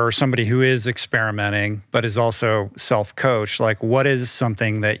tinkerer or somebody who is experimenting but is also self-coached, like, what is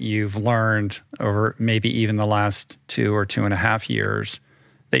something that you've learned over maybe even the last 2 or 2.5 years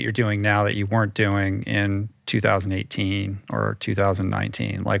that you're doing now that you weren't doing in 2018 or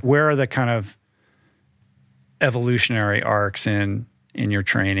 2019? Like, where are the kind of evolutionary arcs in your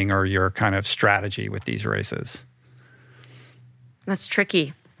training or your kind of strategy with these races? That's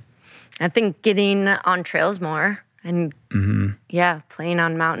tricky. I think getting on trails more and playing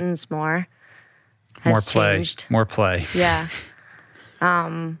on mountains more has changed. More play. Yeah.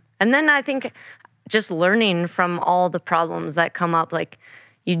 And then I think just learning from all the problems that come up. Like,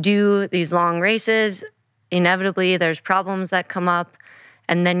 you do these long races, inevitably there's problems that come up,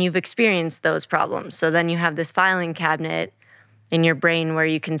 and then you've experienced those problems. So then you have this filing cabinet in your brain where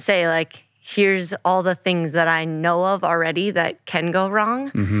you can say, like, here's all the things that I know of already that can go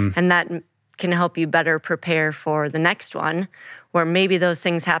wrong. And that can help you better prepare for the next one, where maybe those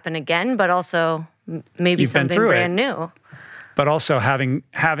things happen again, but also maybe something brand new. But also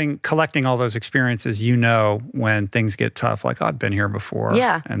collecting all those experiences, when things get tough, like, oh, I've been here before.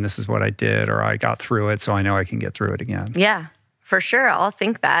 Yeah. And this is what I did, or I got through it, so I know I can get through it again. Yeah, for sure. I'll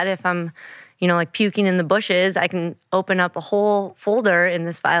think that if I'm, like puking in the bushes, I can open up a whole folder in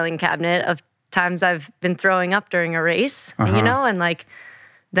this filing cabinet of times I've been throwing up during a race, and like,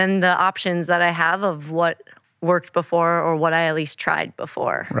 then the options that I have of what worked before or what I at least tried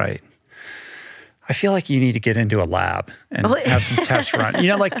before. Right. I feel like you need to get into a lab and have some tests run.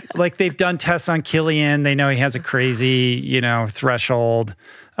 Like they've done tests on Killian. They know he has a crazy, threshold.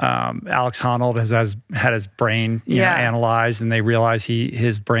 Alex Honnold has had his brain analyzed, and they realize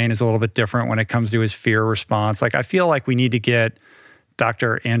his brain is a little bit different when it comes to his fear response. Like, I feel like we need to get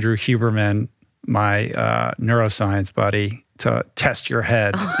Dr. Andrew Huberman, my neuroscience buddy, to test your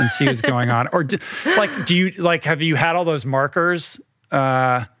head and see what's going on. Or have you had all those markers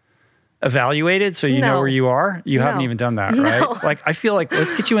evaluated so you know where you are? You haven't even done that, right? No. Like, I feel like,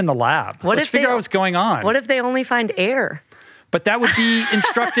 let's get you in the lab. Let's figure out what's going on. What if they only find air? But that would be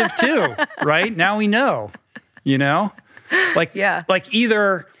instructive too, right? Now we know, Like, like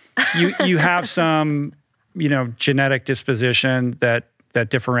either you have some, genetic disposition that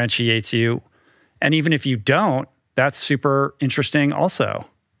differentiates you. And even if you don't, that's super interesting also,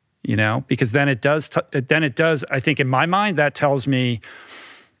 because then it does, I think in my mind, that tells me,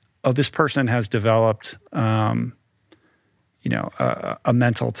 oh, this person has developed, a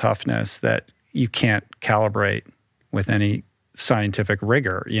mental toughness that you can't calibrate with any scientific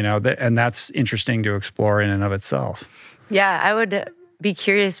rigor, and that's interesting to explore in and of itself. Yeah, I would be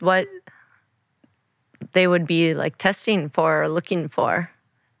curious what they would be like testing for or looking for.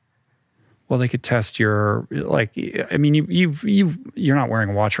 Well, they could test your, you're not wearing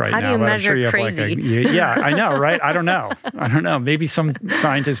a watch right now, but I'm sure you have crazy? I know, right? I don't know. Maybe some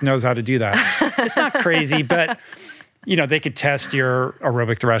scientist knows how to do that. It's not crazy, but they could test your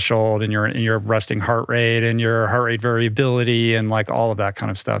aerobic threshold and your resting heart rate and your heart rate variability and like all of that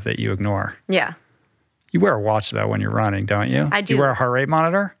kind of stuff that you ignore. Yeah. You wear a watch though when you're running, don't you? I do. You wear a heart rate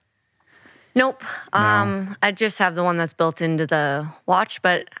monitor? Nope. No. I just have the one that's built into the watch,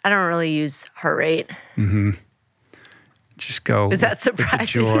 but I don't really use heart rate. Mm-hmm. Just go. Is that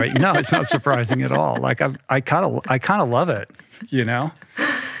surprising? With the joy. No, it's not surprising at all. Like I kind of love it.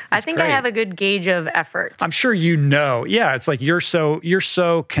 I think great. I have a good gauge of effort. I'm sure Yeah, it's like you're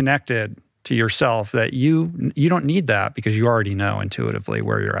so connected to yourself that you don't need that because you already know intuitively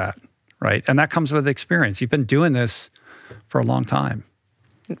where you're at, right? And that comes with experience. You've been doing this for a long time.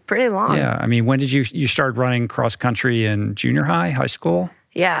 Pretty long. Yeah. I mean, when did you start running cross country in junior high school?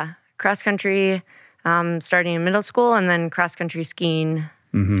 Yeah. Cross country starting in middle school and then cross country skiing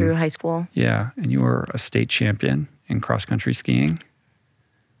through high school. Yeah. And you were a state champion in cross country skiing?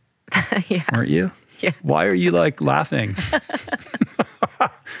 Yeah. Weren't you? Yeah. Why are you like laughing?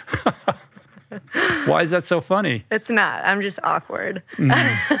 Why is that so funny? It's not. I'm just awkward. You're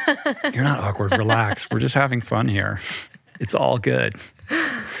not awkward. Relax. We're just having fun here. It's all good.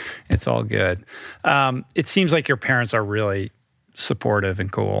 It's all good. It seems like your parents are really supportive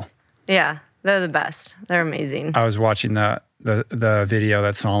and cool. Yeah, they're the best. They're amazing. I was watching the video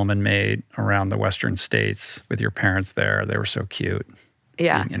that Solomon made around the Western states with your parents there. They were so cute.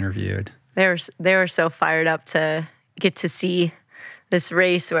 Yeah. Being interviewed. They were so fired up to get to see this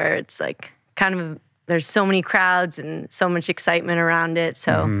race where it's like kind of there's so many crowds and so much excitement around it.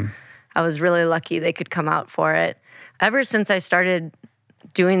 So I was really lucky they could come out for it. Ever since I started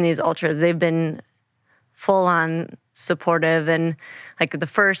doing these ultras, they've been full on supportive. And like the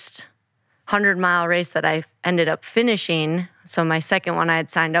first 100-mile race that I ended up finishing, so my second one I had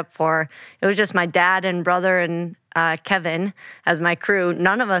signed up for, it was just my dad and brother and Kevin as my crew.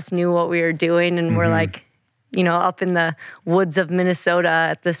 None of us knew what we were doing, and we're like, up in the woods of Minnesota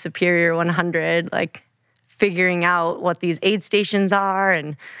at the Superior 100, like figuring out what these aid stations are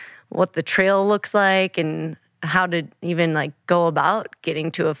and what the trail looks like and how to even like go about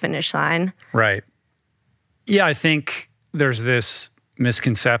getting to a finish line. Right. Yeah, I think there's this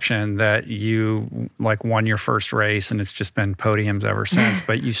misconception that you like won your first race and it's just been podiums ever since,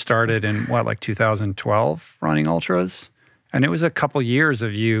 but you started in 2012 running ultras? And it was a couple years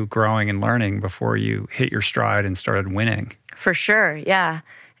of you growing and learning before you hit your stride and started winning. For sure, yeah.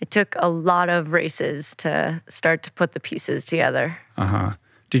 It took a lot of races to start to put the pieces together. Uh-huh.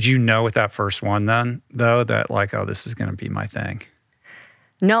 Did you know with that first one then, though, that like, oh, this is going to be my thing?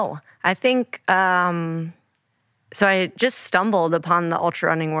 No. I think So I just stumbled upon the ultra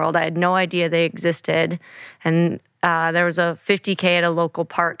running world. I had no idea they existed. And there was a 50K at a local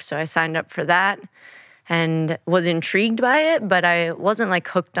park, so I signed up for that and was intrigued by it, but I wasn't like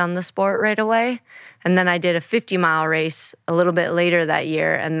hooked on the sport right away. And then I did a 50-mile race a little bit later that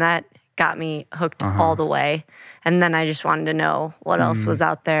year, and that got me hooked all the way. And then I just wanted to know what else was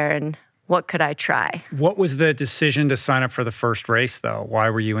out there and what could I try. What was the decision to sign up for the first race, though? Why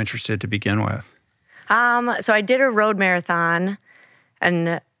were you interested to begin with? So I did a road marathon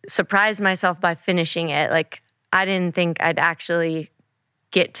and surprised myself by finishing it. Like, I didn't think I'd actually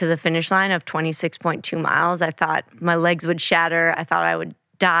get to the finish line of 26.2 miles. I thought my legs would shatter. I thought I would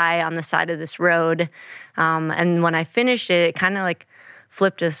die on the side of this road. And when I finished it, it kind of like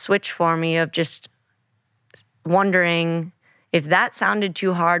flipped a switch for me of just wondering if that sounded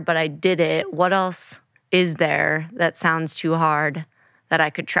too hard, but I did it, what else is there that sounds too hard that I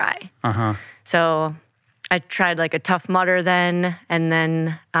could try? So I tried like a Tough Mudder then, and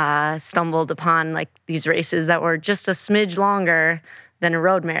then stumbled upon like these races that were just a smidge longer than a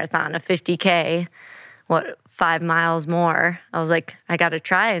road marathon, a 50K, 5 miles more. I was like, I got to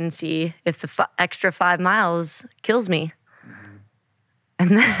try and see if the extra 5 miles kills me.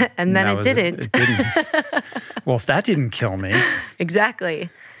 And then it didn't. It didn't. Well, if that didn't kill me. Exactly.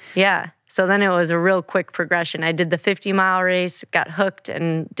 Yeah. So then it was a real quick progression. I did the 50-mile race, got hooked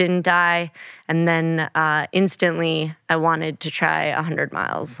and didn't die. And then instantly I wanted to try 100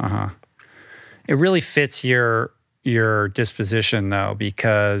 miles. It really fits your disposition, though,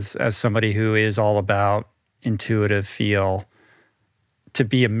 because as somebody who is all about intuitive feel, to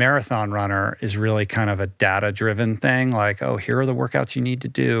be a marathon runner is really kind of a data-driven thing. Like, oh, here are the workouts you need to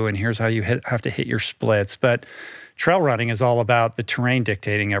do, and here's how you have to hit your splits. But trail running is all about the terrain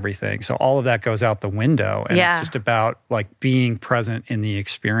dictating everything. So all of that goes out the window, and it's just about like being present in the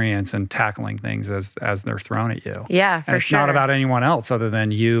experience and tackling things as they're thrown at you. Yeah, for and it's not about anyone else other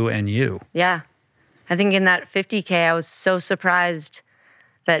than you and you. Yeah. I think in that 50K, I was so surprised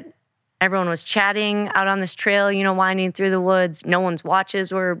that everyone was chatting out on this trail, winding through the woods. No one's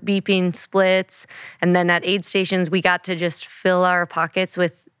watches were beeping splits. And then at aid stations, we got to just fill our pockets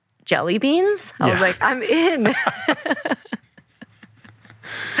with jelly beans. I was like, I'm in.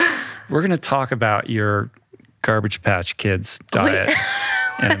 We're going to talk about your Garbage Patch Kids diet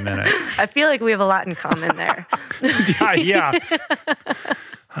in a minute. I feel like we have a lot in common there. Yeah.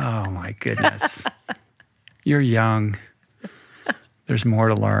 Oh, my goodness. You're young. There's more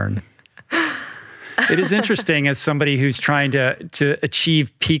to learn. It is interesting as somebody who's trying to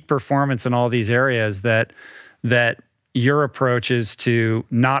achieve peak performance in all these areas that your approach is to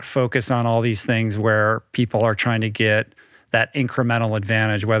not focus on all these things where people are trying to get that incremental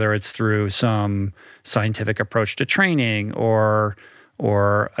advantage, whether it's through some scientific approach to training or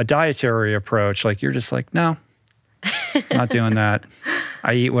a dietary approach. Like, you're just like, no, not doing that.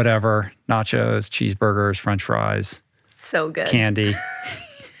 I eat whatever, nachos, cheeseburgers, French fries. So good. Candy.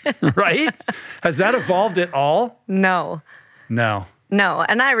 Right? Has that evolved at all? No.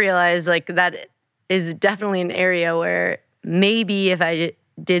 And I realize like that is definitely an area where maybe if I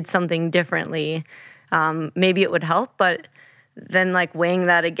did something differently, maybe it would help. But then like weighing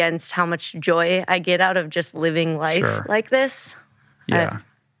that against how much joy I get out of just living life like this. Yeah.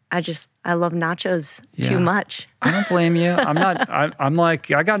 I love nachos too much. I don't blame you. I'm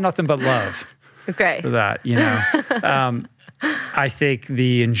like, I got nothing but love for that, I think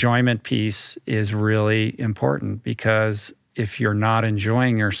the enjoyment piece is really important because if you're not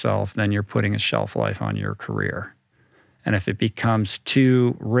enjoying yourself, then you're putting a shelf life on your career. And if it becomes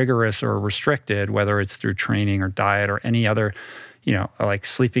too rigorous or restricted, whether it's through training or diet or any other, like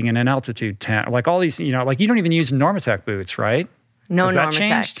sleeping in an altitude tent, like all these, like you don't even use Normatec boots, right? No Has that Normatec.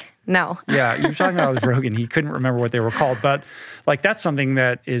 changed? No. Yeah, you were talking about with Rogan. He couldn't remember what they were called, but like that's something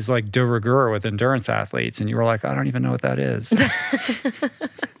that is like de rigueur with endurance athletes, and you were like, I don't even know what that is.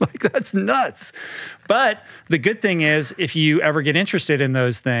 Like that's nuts. But the good thing is, if you ever get interested in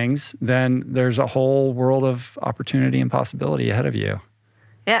those things, then there's a whole world of opportunity and possibility ahead of you.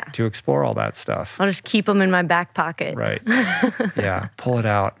 Yeah. To explore all that stuff. I'll just keep them in my back pocket. Right. Yeah. Pull it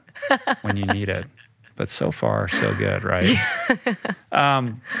out when you need it. But so far, so good, right?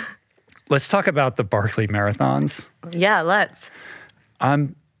 Let's talk about the Barkley Marathons. Yeah, let's.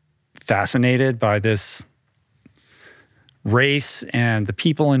 I'm fascinated by this race and the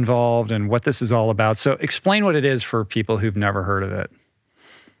people involved and what this is all about. So explain what it is for people who've never heard of it.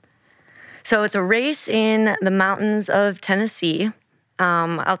 So it's a race in the mountains of Tennessee,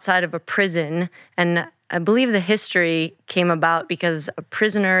 outside of a prison. And I believe the history came about because a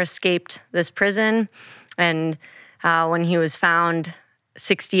prisoner escaped this prison. And when he was found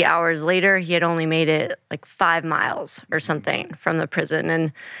 60 hours later, he had only made it like 5 miles or something from the prison.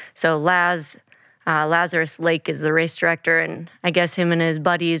 And so Lazarus Lake is the race director, and I guess him and his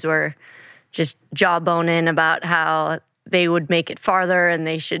buddies were just jawboning about how they would make it farther and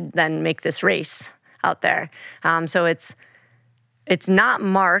they should then make this race out there. So it's not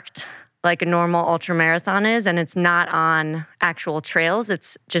marked like a normal ultramarathon is, and it's not on actual trails.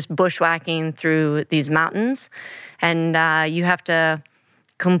 It's just bushwhacking through these mountains, and you have to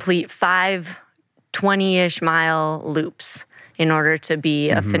complete 5 20-ish mile loops in order to be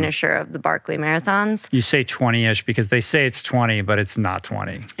a finisher of the Barkley Marathons. You say 20-ish because they say it's 20, but it's not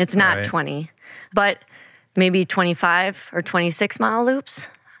 20. It's not 20, but maybe 25 or 26 mile loops,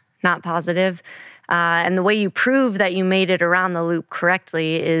 not positive. And the way you prove that you made it around the loop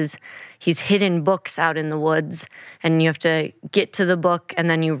correctly is he's hidden books out in the woods, and you have to get to the book, and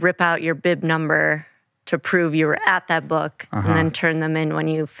then you rip out your bib number to prove you were at that book, and then turn them in when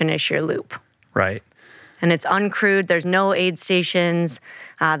you finish your loop. Right. And it's uncrewed. There's no aid stations.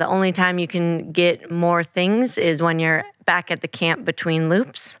 The only time you can get more things is when you're back at the camp between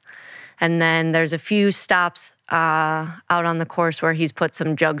loops. And then there's a few stops out on the course where he's put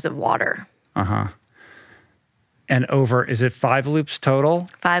some jugs of water. And is it 5 loops total?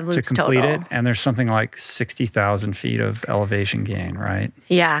 5 loops to complete total. it? And there's something like 60,000 feet of elevation gain, right?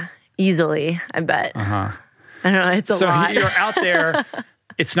 Yeah, easily, I bet. I don't know, it's a lot. So you're out there,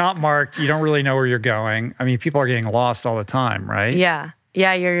 it's not marked, you don't really know where you're going. I mean, people are getting lost all the time, right? Yeah,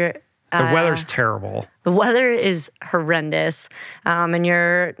 you're... The weather's terrible. The weather is horrendous, and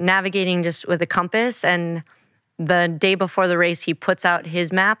you're navigating just with a compass, and the day before the race, he puts out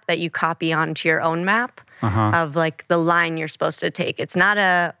his map that you copy onto your own map of like the line you're supposed to take. It's not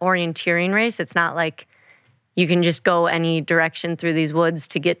a orienteering race. It's not like you can just go any direction through these woods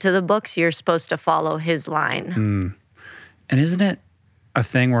to get to the books. You're supposed to follow his line. And isn't it a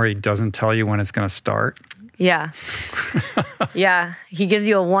thing where he doesn't tell you when it's going to start? Yeah. Yeah. He gives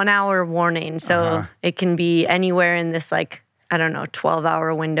you a 1 hour warning. So it can be anywhere in this, like, I don't know,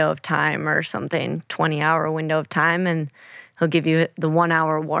 12-hour window of time or something, 20-hour window of time. And he'll give you the 1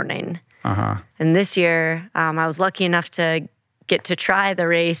 hour warning. And this year, I was lucky enough to get to try the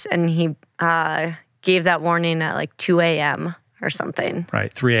race, and he gave that warning at like 2 a.m. or something.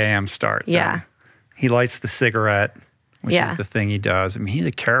 Right. 3 a.m. start. Yeah. Then. He lights the cigarette, which is the thing he does. I mean, he's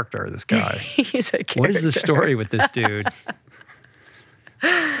a character, this guy. He's a character. What is the story with this dude?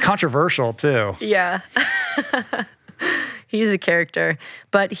 Controversial, too. Yeah. He's a character.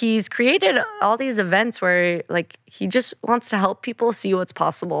 But he's created all these events where, like, he just wants to help people see what's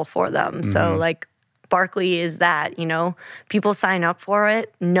possible for them. So, like, Barkley is that, you know? People sign up for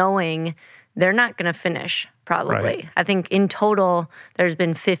it knowing they're not going to finish, probably. Right. I think in total, there's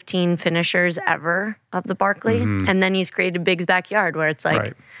been 15 finishers ever of the Barkley. And then he's created Big's Backyard, where it's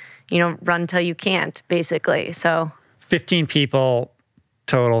like, you know, run till you can't, basically. So 15 people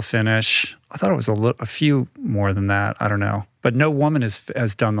total finish. I thought it was a few more than that. I don't know. But no woman has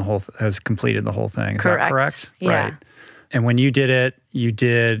completed the whole thing. Is that correct? Yeah. Right. And when you did it,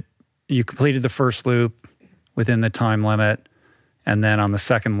 you completed the first loop within the time limit. And then on the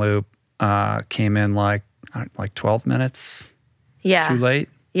second loop, came in like 12 minutes too late.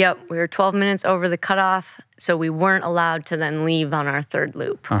 Yep, we were 12 minutes over the cutoff, so we weren't allowed to then leave on our third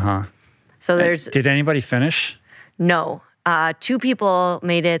loop. So Did anybody finish? No. 2 people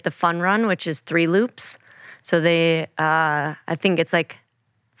made it the fun run, which is 3 loops. So they, I think it's like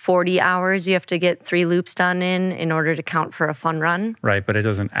 40 hours you have to get 3 loops done in order to count for a fun run. Right, but it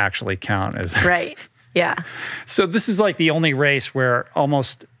doesn't actually count as... Right, yeah. So this is like the only race where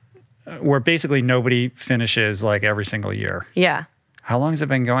basically nobody finishes like every single year. Yeah. How long has it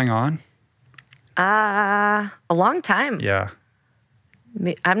been going on? A long time. Yeah.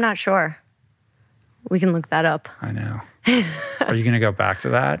 I'm not sure. We can look that up. I know. Are you going to go back to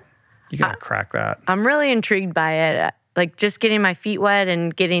that? You got to crack that. I'm really intrigued by it. Like, just getting my feet wet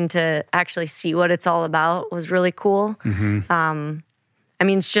and getting to actually see what it's all about was really cool. I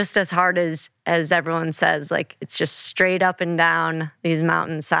mean, it's just as hard as everyone says. Like, it's just straight up and down these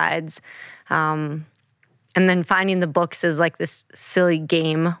mountainsides. And then finding the books is like this silly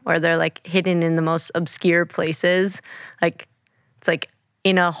game where they're like hidden in the most obscure places. Like, it's like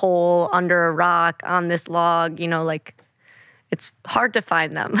in a hole under a rock on this log, you know, like it's hard to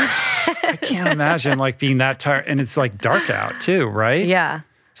find them. I can't imagine like being that tired. And it's like dark out too, right? Yeah.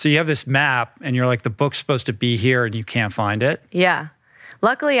 So you have this map and you're like, the book's supposed to be here and you can't find it? Yeah.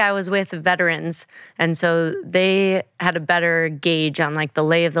 Luckily, I was with veterans, and so they had a better gauge on like the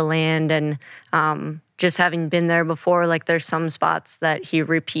lay of the land, and just having been there before, like there's some spots that he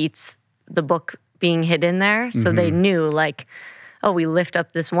repeats the book being hidden there. So they knew like, oh, we lift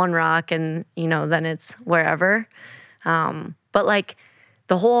up this one rock and, then it's wherever. But like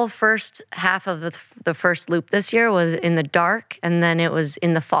the whole first half of the first loop this year was in the dark, and then it was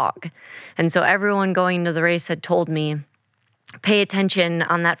in the fog. And so everyone going to the race had told me, pay attention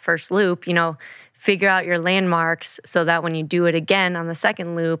on that first loop, figure out your landmarks so that when you do it again on the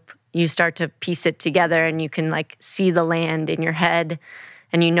second loop, you start to piece it together and you can like see the land in your head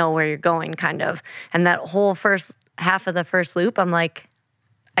and you know where you're going kind of. And that whole first half of the first loop, I'm like,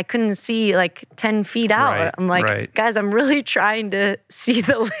 I couldn't see like 10 feet out. Right, I'm like, guys, I'm really trying to see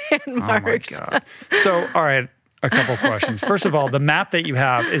the landmarks. Oh my God. So, all right, a couple questions. First of all, the map that you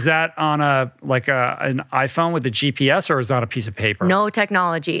have, is that on an iPhone with a GPS or is it on a piece of paper? No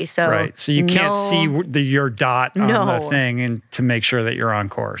technology. So so you can't see your dot on the thing and to make sure that you're on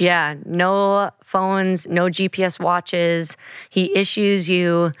course. Yeah, no phones, no GPS watches. He issues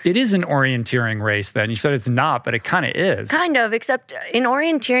you. It is an orienteering race then. You said it's not, but it kind of is. Kind of, except in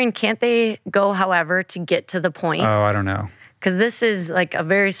orienteering, can't they go however to get to the point? Oh, I don't know. Because this is like a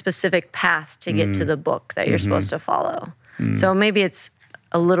very specific path to get to the book that you're supposed to follow. So maybe it's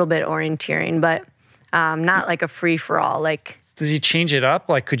a little bit orienteering, but not like a free-for-all. Like, does he change it up?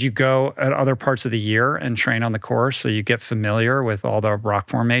 Like, could you go at other parts of the year and train on the course so you get familiar with all the rock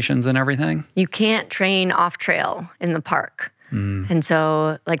formations and everything? You can't train off-trail in the park. And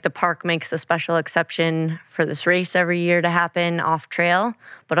so, like, the park makes a special exception for this race every year to happen off-trail.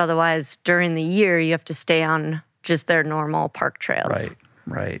 But otherwise, during the year, you have to stay on just their normal park trails.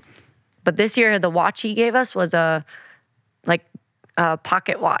 Right. But this year, the watch he gave us was a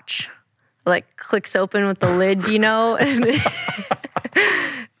pocket watch. Like, clicks open with the lid, And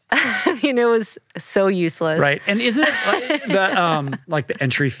I mean, it was so useless. Right. And isn't it like the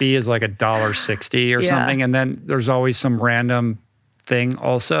entry fee is like $1.60 or something? And then there's always some random thing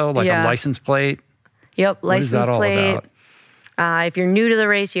also, like a license plate? Yep, license plate. What is that all about? If you're new to the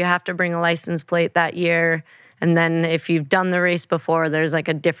race, you have to bring a license plate that year. And then if you've done the race before, there's like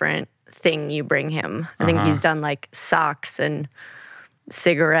a different thing you bring him. I think he's done like socks and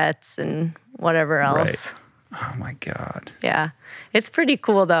cigarettes and whatever else. Right. Oh my God. Yeah. It's pretty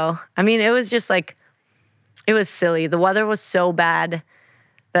cool though. I mean, it was just like, it was silly. The weather was so bad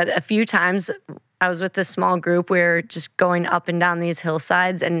that a few times I was with this small group. We were just going up and down these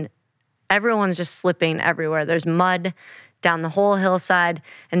hillsides and everyone's just slipping everywhere. There's mud down the whole hillside.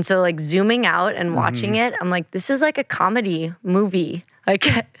 And so like zooming out and watching it, I'm like, this is like a comedy movie. Like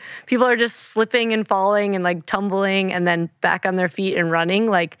people are just slipping and falling and like tumbling and then back on their feet and running.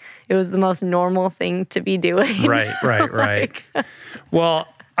 Like it was the most normal thing to be doing. Right. Well,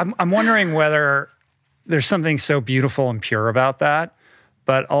 I'm wondering whether there's something so beautiful and pure about that,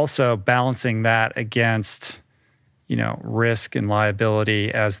 but also balancing that against risk and liability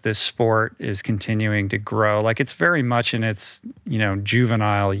as this sport is continuing to grow. Like it's very much in its,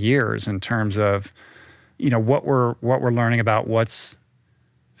 juvenile years in terms of, what we're learning about what's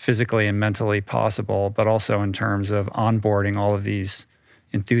physically and mentally possible, but also in terms of onboarding all of these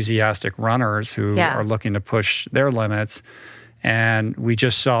enthusiastic runners who are looking to push their limits. And we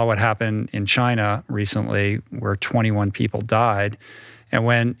just saw what happened in China recently where 21 people died. And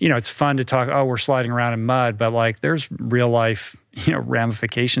when, it's fun to talk, we're sliding around in mud, but like there's real life,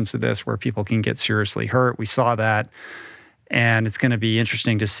 ramifications to this where people can get seriously hurt. We saw that. And it's going to be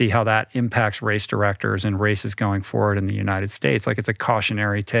interesting to see how that impacts race directors and races going forward in the United States. Like it's a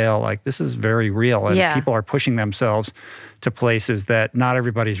cautionary tale. Like this is very real. And people are pushing themselves to places that not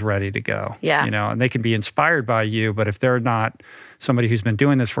everybody's ready to go. Yeah. And they can be inspired by you, but if they're not somebody who's been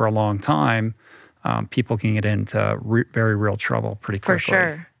doing this for a long time, people can get into very real trouble pretty quickly. For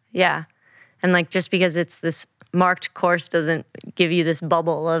sure. Yeah. And like just because it's this marked course doesn't give you this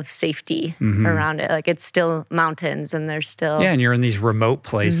bubble of safety around it. Like it's still mountains and there's still... Yeah, and you're in these remote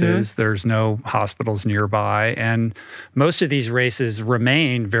places. There's no hospitals nearby. And most of these races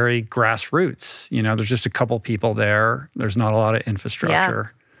remain very grassroots. There's just a couple people there. There's not a lot of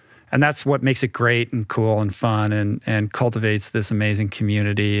infrastructure. Yeah. And that's what makes it great and cool and fun and cultivates this amazing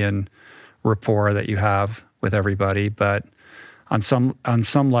community and rapport that you have with everybody. But on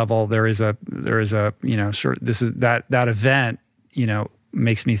some level, there is a sort of this is that event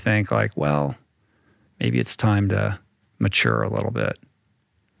makes me think like, well, maybe it's time to mature a little bit.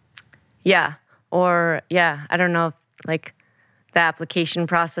 Yeah, or I don't know if like the application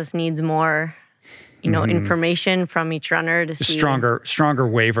process needs more, information from each runner to see stronger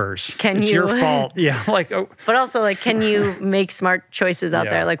waivers. It's your fault, But also like, can you make smart choices out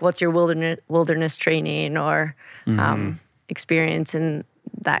there? Like, what's your wilderness training or experience in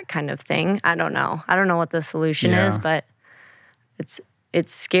that kind of thing. I don't know what the solution is, but it's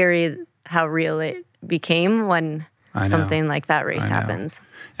scary how real it became when something like that race happens.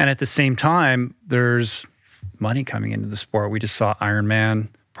 And at the same time, there's money coming into the sport. We just saw Ironman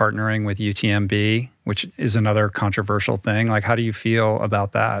partnering with UTMB, which is another controversial thing. Like, how do you feel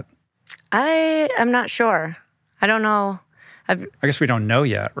about that? I am not sure. I don't know. I guess we don't know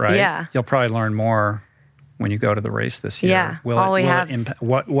yet, right? Yeah. You'll probably learn more when you go to the race this year. Yeah.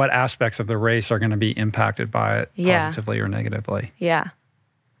 What aspects of the race are going to be impacted by it positively or negatively? Yeah.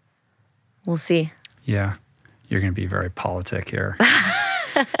 We'll see. Yeah. You're going to be very politic here.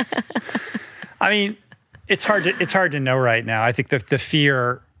 I mean, it's hard to know right now. I think that the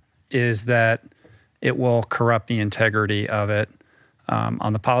fear is that it will corrupt the integrity of it.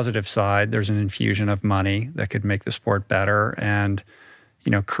 On the positive side, there's an infusion of money that could make the sport better and,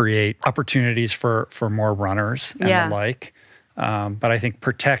 create opportunities for more runners and the like. But I think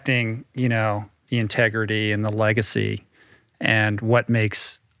protecting, the integrity and the legacy and what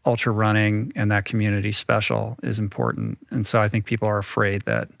makes ultra running and that community special is important. And so I think people are afraid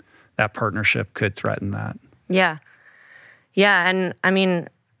that that partnership could threaten that. Yeah. Yeah. And I mean,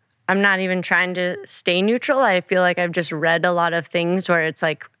 I'm not even trying to stay neutral. I feel like I've just read a lot of things where it's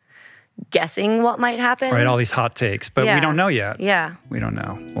like guessing what might happen. Right, all these hot takes, but we don't know yet. Yeah. We don't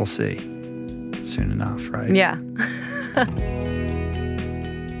know. We'll see soon enough, right? Yeah.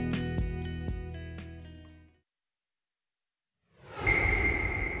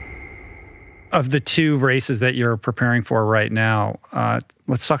 Of the two races that you're preparing for right now,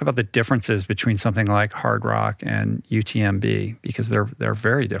 let's talk about the differences between something like Hard Rock and UTMB, because they're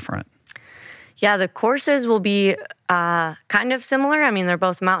very different. Yeah, the courses will be kind of similar. I mean, they're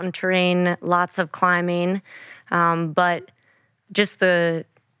both mountain terrain, lots of climbing, but just the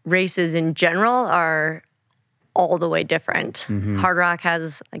races in general are all the way different. Mm-hmm. Hard Rock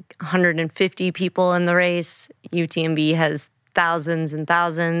has like 150 people in the race. UTMB has thousands and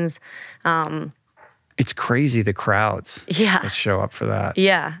thousands. It's crazy, the crowds that show up for that.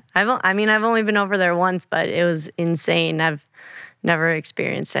 Yeah. I've only been over there once, but it was insane. I've never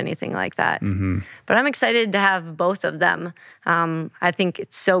experienced anything like that. Mm-hmm. But I'm excited to have both of them. I think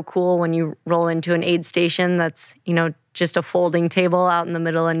it's so cool when you roll into an aid station that's, just a folding table out in the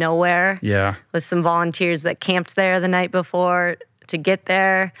middle of nowhere. Yeah. With some volunteers that camped there the night before to get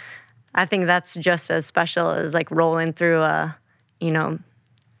there. I think that's just as special as like rolling through a,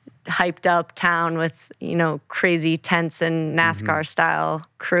 hyped up town with, crazy tents and NASCAR style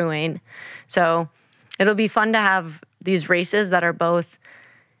crewing. So it'll be fun to have these races that are both,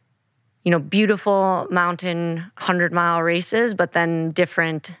 beautiful mountain 100-mile races, but then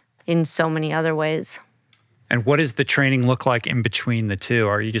different in so many other ways. And what does the training look like in between the two?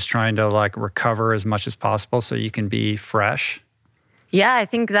 Are you just trying to like recover as much as possible so you can be fresh? Yeah, I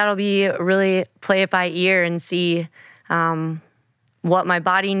think that'll be really play it by ear and see what my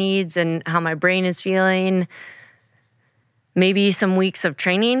body needs and how my brain is feeling. Maybe some weeks of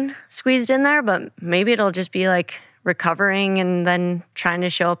training squeezed in there, but maybe it'll just be like recovering and then trying to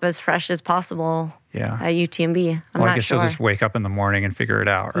show up as fresh as possible at UTMB. I'm not I guess sure. you'll just wake up in the morning and figure it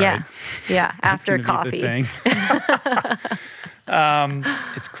out, right? Yeah, after coffee.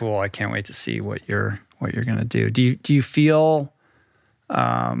 It's cool. I can't wait to see what you're going to do. Do you feel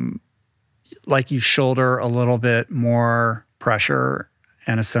like you shoulder a little bit more pressure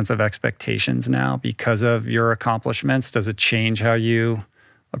and a sense of expectations now because of your accomplishments? Does it change how you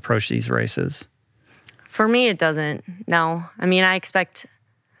approach these races? For me, it doesn't. No. I mean, I expect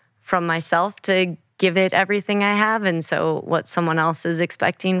from myself to give it everything I have, and so what someone else is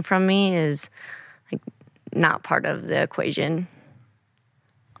expecting from me is like not part of the equation.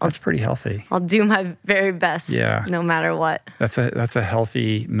 That's pretty healthy. I'll do my very best, no matter what. That's a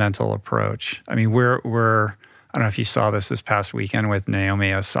healthy mental approach. I mean, we're I don't know if you saw this past weekend with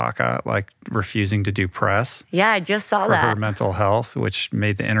Naomi Osaka, like refusing to do press. Yeah, I just saw that. For her mental health, which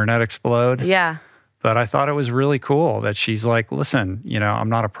made the internet explode. Yeah. But I thought it was really cool that she's like, listen, I'm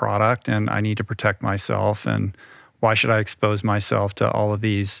not a product and I need to protect myself. And why should I expose myself to all of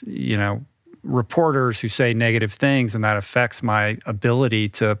these, reporters who say negative things, and that affects my ability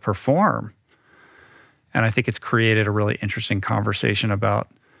to perform? And I think it's created a really interesting conversation about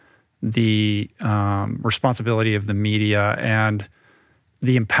the responsibility of the media and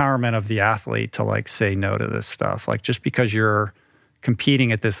the empowerment of the athlete to like say no to this stuff. Like just because you're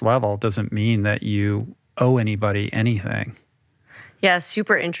competing at this level doesn't mean that you owe anybody anything. Yeah,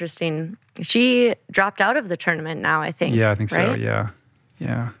 super interesting. She dropped out of the tournament now, I think. Yeah, I think right? so.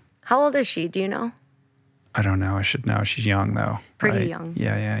 Yeah. How old is she? Do you know? I don't know. I should know. She's young though. Pretty young.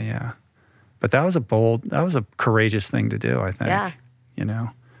 Yeah. But that was a courageous thing to do, I think. Yeah.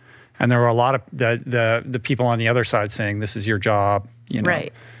 And there were a lot of the people on the other side saying, this is your job,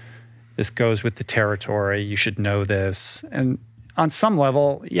 Right. this goes with the territory. You should know this. And on some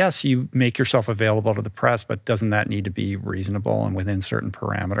level, yes, you make yourself available to the press, but doesn't that need to be reasonable and within certain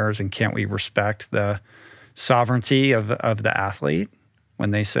parameters? And can't we respect the sovereignty of the athlete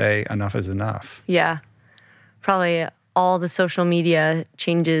when they say enough is enough? Yeah. Probably all the social media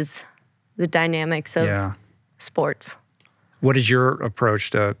changes the dynamics of sports. What is your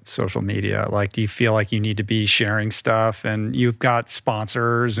approach to social media? Like, do you feel like you need to be sharing stuff and you've got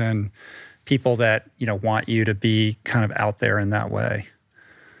sponsors and people that, want you to be kind of out there in that way?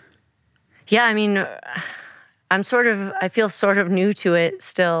 Yeah, I mean, I feel sort of new to it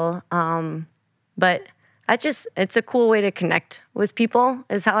still. But it's a cool way to connect with people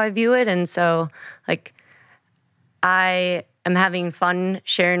is how I view it. And so like, I am having fun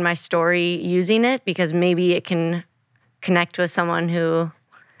sharing my story using it because maybe it can connect with someone who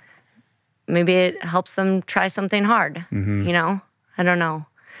maybe it helps them try something hard, I don't know.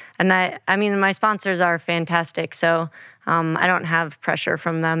 And I mean, my sponsors are fantastic, so I don't have pressure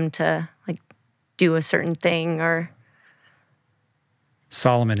from them to like do a certain thing or.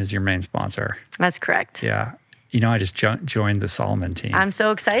 Salomon is your main sponsor. That's correct. Yeah. I just joined the Salomon team. I'm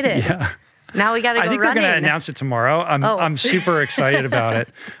so excited. Yeah. Now we got to go running. I think they're going to announce it tomorrow. I'm super excited about it.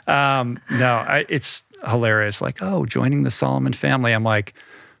 It's hilarious. Like, joining the Salomon family. I'm like,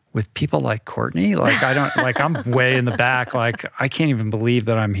 with people like Courtney, like I'm way in the back. Like I can't even believe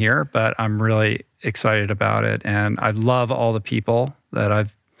that I'm here, but I'm really excited about it. And I love all the people that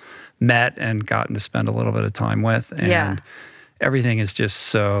I've met and gotten to spend a little bit of time with. And everything is just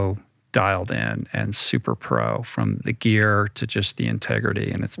so dialed in and super pro, from the gear to just the integrity.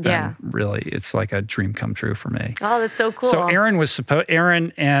 And it's been it's like a dream come true for me. Oh, that's so cool. So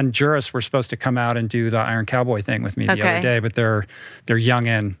Aaron and Juris were supposed to come out and do the Iron Cowboy thing with me the other day, but their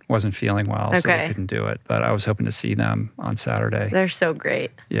youngin wasn't feeling well, so they couldn't do it. But I was hoping to see them on Saturday. They're so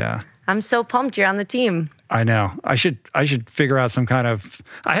great. Yeah. I'm so pumped you're on the team. I know. I should figure out some kind of,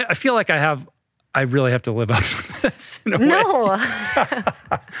 I feel like I really have to live up to this in a way.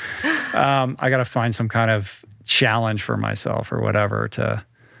 I got to find some kind of challenge for myself or whatever to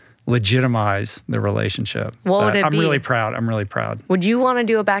legitimize the relationship. What would it be? Really proud. I'm really proud. Would you want to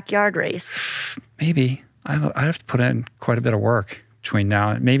do a backyard race? Maybe. I have to put in quite a bit of work between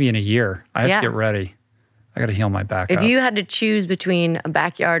now and maybe in a year. I have to get ready. I got to heal my back up. If you had to choose between a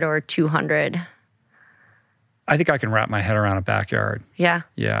backyard or a 200, I think I can wrap my head around a backyard. Yeah.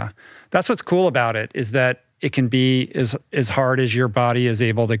 Yeah. That's what's cool about it, is that it can be as hard as your body is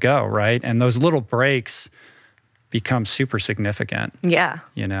able to go, right? And those little breaks become super significant. Yeah.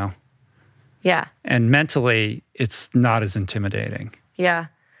 Yeah. And mentally, it's not as intimidating. Yeah.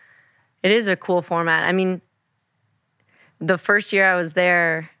 It is a cool format. I mean, the first year I was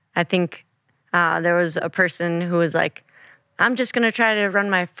there, I think there was a person who was like, I'm just going to try to run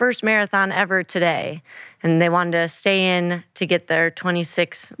my first marathon ever today. And they wanted to stay in to get their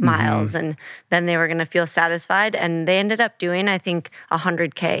 26 miles. And then they were going to feel satisfied. And they ended up doing, I think,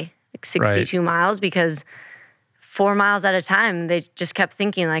 100K, like 62 miles, because 4 miles at a time, they just kept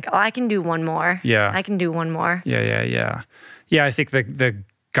thinking like, I can do one more. Yeah. I can do one more. Yeah, I think the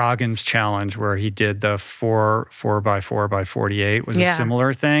Goggins challenge where he did the 4x4x48 was a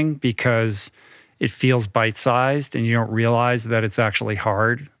similar thing, because it feels bite-sized and you don't realize that it's actually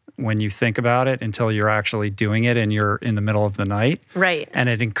hard when you think about it until you're actually doing it and you're in the middle of the night. Right. And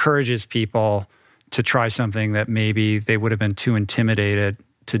it encourages people to try something that maybe they would have been too intimidated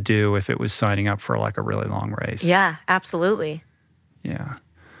to do if it was signing up for like a really long race. Yeah, absolutely. Yeah.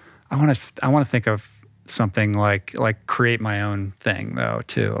 I want to think of something like create my own thing though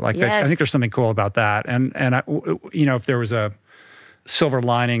too. Like I think there's something cool about that. And I, if there was a silver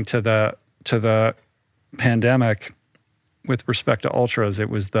lining to the pandemic with respect to ultras, it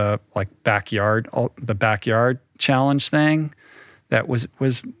was the backyard challenge thing. That was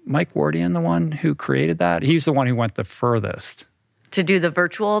Mike Wardian the one who created that? He's the one who went the furthest. To do the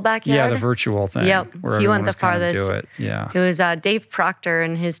virtual backyard? Yeah, the virtual thing. Yep, he went the farthest. Do it. Yeah. It was Dave Proctor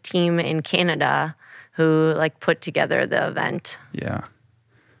and his team in Canada who put together the event. Yeah.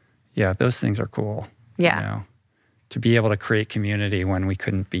 Yeah, those things are cool. Yeah. To be able to create community when we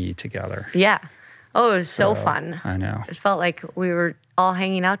couldn't be together. Yeah. Oh, it was so fun. I know. It felt like we were all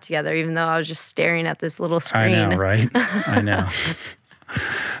hanging out together, even though I was just staring at this little screen. I know, right? I know.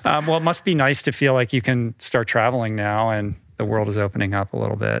 Well, it must be nice to feel like you can start traveling now and the world is opening up a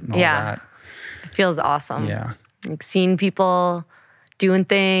little bit and all that. It feels awesome. Yeah. Seeing people doing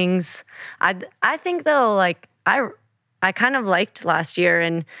things. I think, though, I kind of liked last year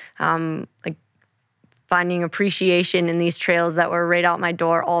and finding appreciation in these trails that were right out my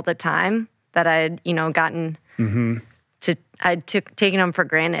door all the time, that I had, gotten I'd taken them for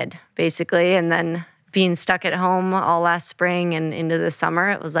granted, basically. And then being stuck at home all last spring and into the summer,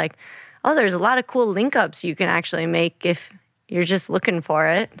 it was like, oh, there's a lot of cool link-ups you can actually make if you're just looking for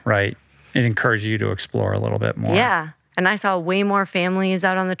it. Right. It encouraged you to explore a little bit more. Yeah. And I saw way more families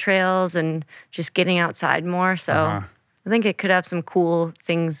out on the trails and just getting outside more. So I think it could have some cool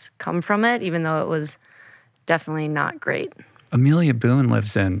things come from it, even though it was definitely not great. Amelia Boone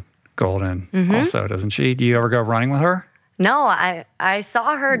lives in Golden also, doesn't she? Do you ever go running with her? No, I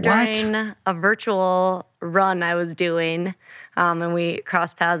saw her during a virtual run I was doing, and we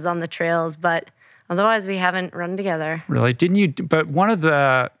crossed paths on the trails, but otherwise we haven't run together. Really? Didn't you? But one of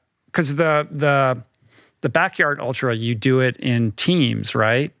the, because the backyard ultra, you do it in teams,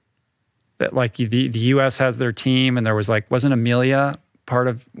 right? That like the U.S. has their team, and there was like, wasn't Amelia part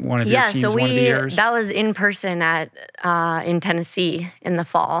of one of your teams one of the years? That was in person in Tennessee in the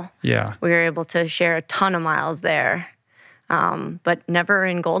fall. Yeah. We were able to share a ton of miles there, but never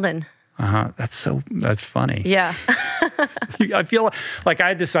in Golden. That's funny. Yeah. I feel like I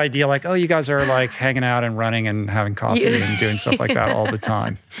had this idea like, oh, you guys are like hanging out and running and having coffee and doing stuff like that all the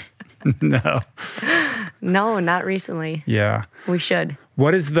time. No. No, not recently. Yeah. We should.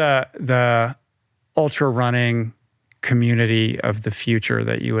 What is the ultra running community of the future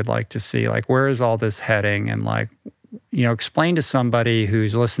that you would like to see? Like, where is all this heading? And like, explain to somebody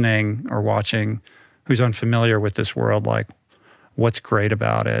who's listening or watching, who's unfamiliar with this world, like what's great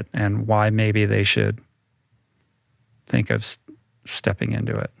about it and why maybe they should think of stepping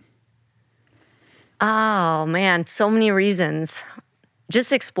into it. Oh man, so many reasons.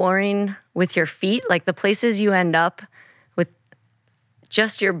 Just exploring with your feet, like the places you end up with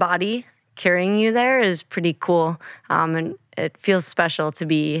just your body carrying you there is pretty cool. And it feels special to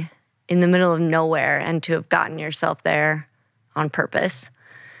be in the middle of nowhere and to have gotten yourself there on purpose.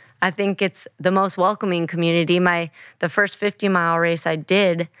 I think it's the most welcoming community. The first 50-mile race I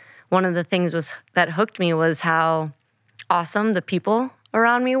did, one of the things that hooked me was how awesome the people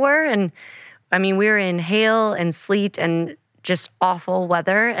around me were. And I mean, we were in hail and sleet and just awful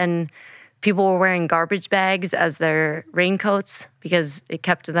weather, and people were wearing garbage bags as their raincoats because it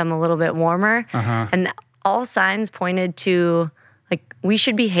kept them a little bit warmer. And all signs pointed to, like, we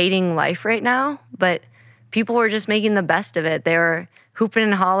should be hating life right now, but people were just making the best of it. They were hooping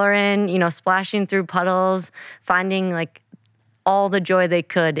and hollering, splashing through puddles, finding, like, all the joy they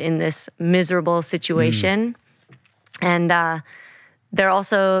could in this miserable situation. And they're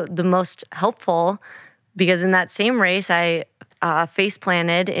also the most helpful because in that same race, I face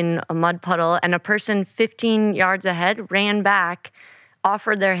planted in a mud puddle, and a person 15 yards ahead ran back,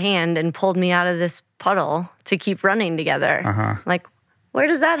 offered their hand, and pulled me out of this puddle to keep running together. Like, where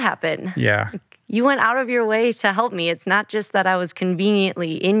does that happen? Yeah. Like, you went out of your way to help me. It's not just that I was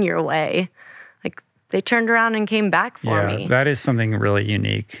conveniently in your way. Like, they turned around and came back for me. That is something really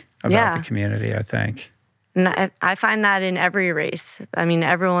unique about the community, I think. And I find that in every race. I mean,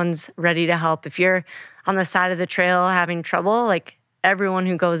 everyone's ready to help. If you're on the side of the trail having trouble, like, everyone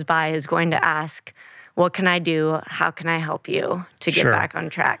who goes by is going to ask, what can I do? How can I help you to get back on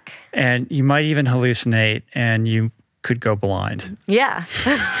track? And you might even hallucinate and you could go blind. Yeah.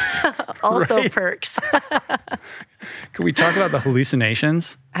 Also perks. Can we talk about the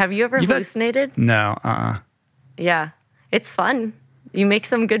hallucinations? Have you ever hallucinated? No. Yeah. It's fun. You make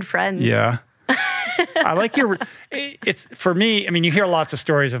some good friends. Yeah. I like it's for me, I mean, you hear lots of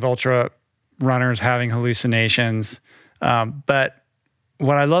stories of ultra runners having hallucinations, but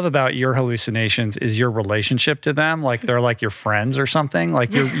what I love about your hallucinations is your relationship to them. Like, they're like your friends or something.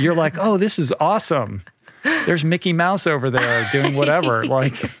 Like, you're like, oh, this is awesome. There's Mickey Mouse over there doing whatever.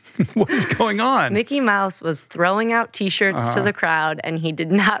 Like, what's going on? Mickey Mouse was throwing out T-shirts to the crowd, and he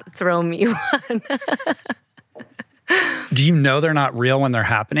did not throw me one. Do you know they're not real when they're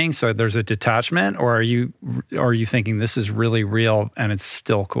happening? So there's a detachment, or are you thinking this is really real and it's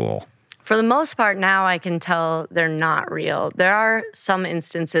still cool? For the most part, now I can tell they're not real. There are some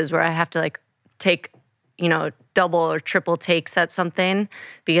instances where I have to, like, take, double or triple takes at something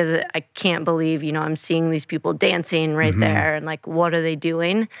because I can't believe, I'm seeing these people dancing right there and, like, what are they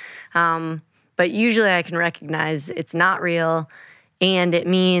doing? But usually I can recognize it's not real, and it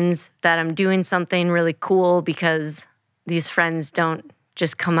means that I'm doing something really cool because these friends don't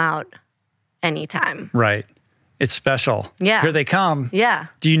just come out anytime. Right. It's special. Yeah. Here they come. Yeah.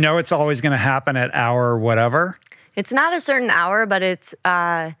 Do you know it's always going to happen at hour whatever? It's not a certain hour, but it's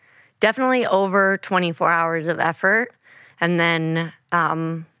definitely over 24 hours of effort. And then,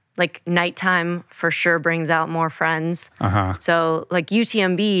 like, nighttime for sure brings out more friends. So, like,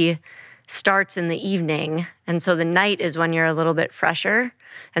 UTMB starts in the evening, and so the night is when you're a little bit fresher.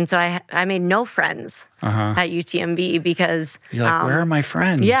 And so I made no friends at UTMB because... You're like, where are my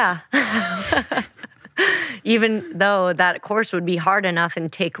friends? Yeah. Even though that course would be hard enough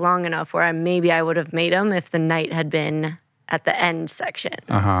and take long enough where maybe I would have made them if the night had been at the end section.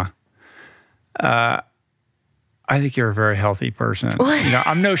 I think you're a very healthy person.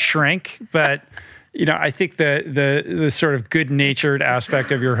 I'm no shrink, but I think the sort of good-natured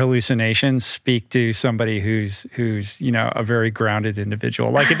aspect of your hallucinations speak to somebody who's a very grounded individual.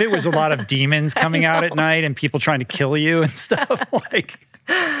 Like if it was a lot of demons coming out at night and people trying to kill you and stuff, like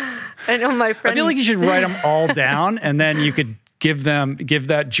I know my friend. I feel like you should write them all down, and then you could give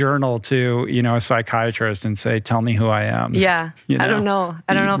that journal to a psychiatrist and say, "Tell me who I am." Yeah, I don't know.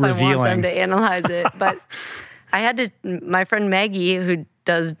 I don't know if I want them to analyze it, but I had to. My friend Maggie, who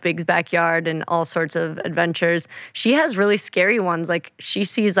does Big's Backyard and all sorts of adventures, she has really scary ones. Like she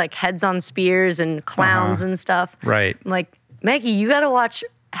sees like heads on spears and clowns and stuff. Right. I'm like, Maggie, you got to watch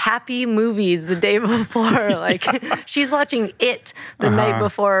happy movies the day before. Like she's watching It the night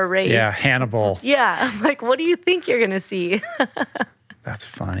before a race. Yeah, Hannibal. Yeah. I'm like, what do you think you're going to see? That's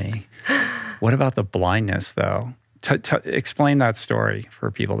funny. What about the blindness though? Explain that story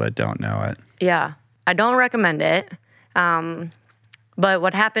for people that don't know it. Yeah. I don't recommend it. But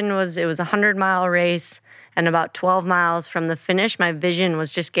what happened was it was a 100-mile race, and about 12 miles from the finish, my vision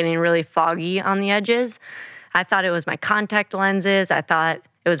was just getting really foggy on the edges. I thought it was my contact lenses. I thought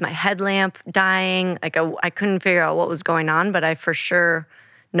it was my headlamp dying. Like I couldn't figure out what was going on, but I for sure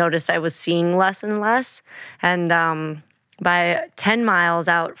noticed I was seeing less and less. And by 10 miles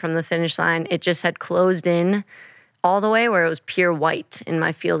out from the finish line, it just had closed in all the way where it was pure white in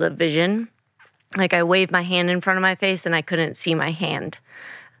my field of vision. Like I waved my hand in front of my face and I couldn't see my hand.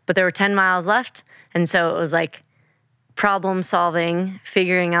 But there were 10 miles left. And so it was like problem solving,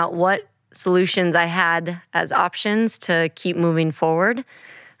 figuring out what solutions I had as options to keep moving forward.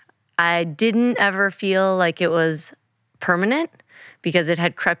 I didn't ever feel like it was permanent because it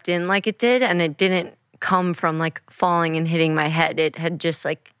had crept in like it did, and it didn't come from like falling and hitting my head. It had just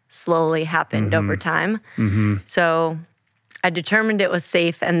like slowly happened over time. So I determined it was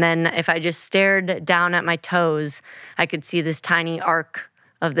safe, and then if I just stared down at my toes, I could see this tiny arc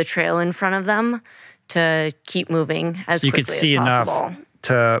of the trail in front of them to keep moving as quickly as possible. So you could see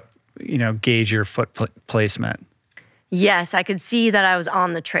enough to, gauge your foot placement. Yes, I could see that I was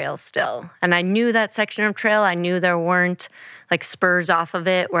on the trail still. And I knew that section of trail. I knew there weren't like spurs off of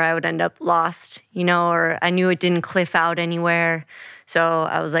it where I would end up lost, or I knew it didn't cliff out anywhere. So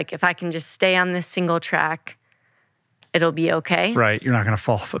I was like, if I can just stay on this single track, it'll be okay. Right. You're not going to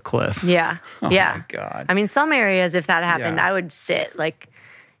fall off a cliff. Yeah. Oh my God. I mean, some areas, if that happened, I would sit. Like,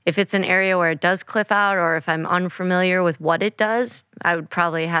 if it's an area where it does cliff out, or if I'm unfamiliar with what it does, I would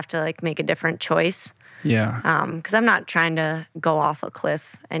probably have to like make a different choice. Yeah. Because I'm not trying to go off a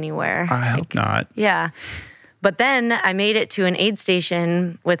cliff anywhere. I hope not. Yeah. But then I made it to an aid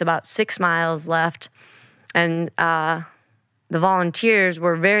station with about 6 miles left, and the volunteers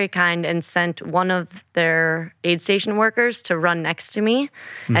were very kind and sent one of their aid station workers to run next to me.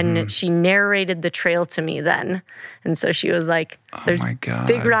 And she narrated the trail to me then. And so she was like, there's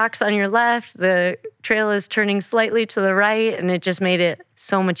big rocks on your left. The trail is turning slightly to the right. And it just made it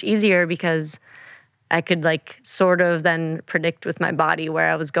so much easier because I could like sort of then predict with my body where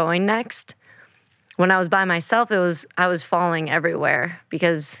I was going next. When I was by myself, I was falling everywhere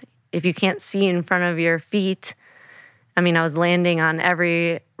because if you can't see in front of your feet, I mean, I was landing on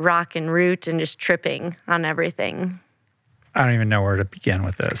every rock and root and just tripping on everything. I don't even know where to begin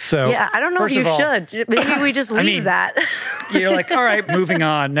with this. So yeah, I don't know if you should. Maybe we just leave that. You're like, all right, moving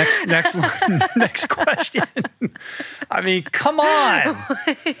on. Next question. I mean, come on.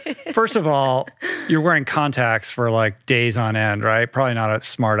 First of all, you're wearing contacts for like days on end, right? Probably not a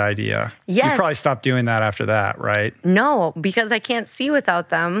smart idea. Yes. You probably stopped doing that after that, right? No, because I can't see without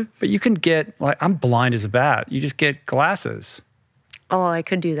them. But you can get, like, I'm blind as a bat. You just get glasses. Oh, I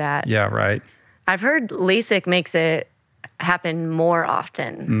could do that. Yeah, right. I've heard LASIK makes it happen more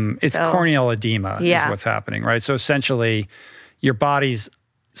often. It's corneal edema is what's happening, right? So essentially, your body's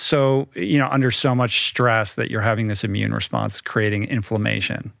so, under so much stress that you're having this immune response creating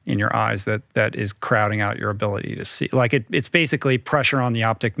inflammation in your eyes that is crowding out your ability to see. Like it's basically pressure on the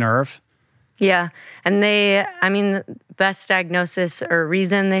optic nerve. Yeah. And best diagnosis or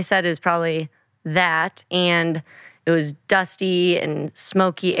reason they said is probably that. And it was dusty and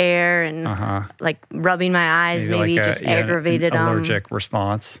smoky air and like rubbing my eyes maybe like just aggravated an allergic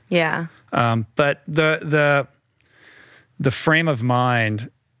response. Yeah. But the frame of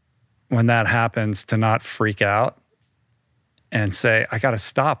mind when that happens to not freak out and say, I got to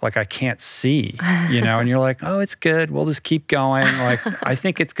stop. Like, I can't see, and you're like, oh, it's good. We'll just keep going. Like, I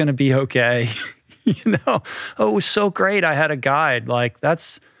think it's going to be okay. Oh, it was so great. I had a guide. Like,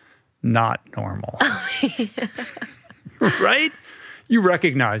 that's not normal. Right? You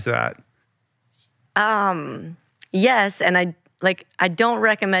recognize that. Yes. And I don't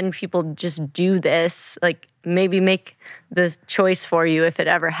recommend people just do this. Like, maybe make the choice for you if it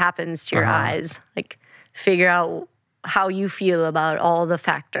ever happens to your eyes. Like, figure out how you feel about all the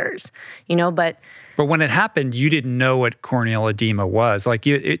factors, but when it happened, you didn't know what corneal edema was. Like,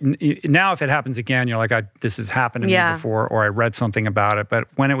 now if it happens again, you're like, this has happened to me before, or I read something about it. But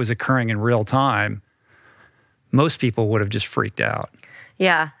when it was occurring in real time, most people would have just freaked out.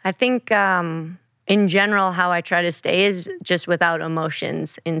 Yeah, I think in general, how I try to stay is just without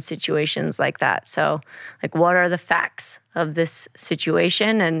emotions in situations like that. So, like, what are the facts of this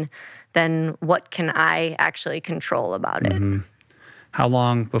situation, and then what can I actually control about it? Mm-hmm. How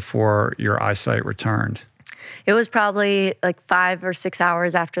long before your eyesight returned? It was probably like 5 or 6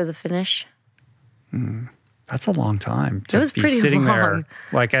 hours after the finish. That's a long time to be sitting there.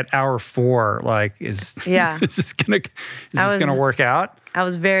 Like, at hour 4, like, is this gonna work out? I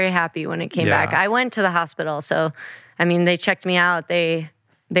was very happy when it came back. I went to the hospital, so I mean, they checked me out. They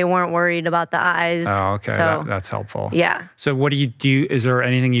weren't worried about the eyes. Oh, okay, so, that's helpful. Yeah. So what do you do? Is there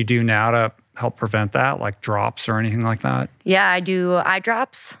anything you do now to help prevent that, like drops or anything like that? Yeah, I do eye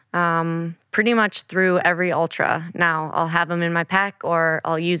drops pretty much through every Ultra. Now, I'll have them in my pack, or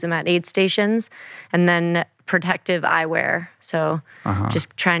I'll use them at aid stations, and then protective eyewear. So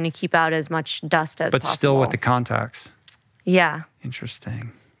just trying to keep out as much dust as possible. But still with the contacts? Yeah.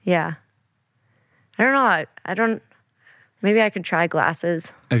 Interesting. Yeah. I don't know. Maybe I could try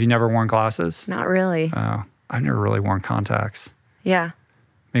glasses. Have you never worn glasses? Not really. Oh, I've never really worn contacts. Yeah.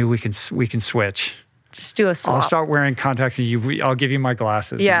 Maybe we can switch. Just do a swap. I'll start wearing contacts and I'll give you my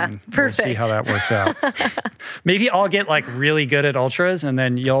glasses. Yeah, and perfect. We'll see how that works out. Maybe I'll get like really good at ultras, and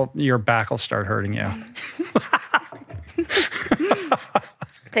then your back will start hurting you.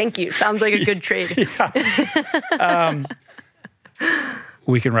 Thank you. Sounds like a good trade. Yeah.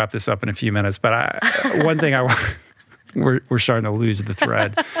 We can wrap this up in a few minutes, but one thing we're starting to lose the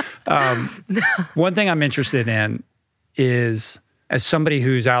thread. One thing I'm interested in is, as somebody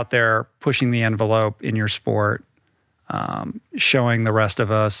who's out there pushing the envelope in your sport, showing the rest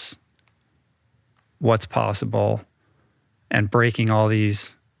of us what's possible and breaking all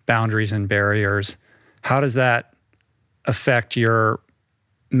these boundaries and barriers, how does that affect your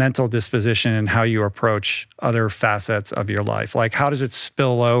mental disposition and how you approach other facets of your life? Like, how does it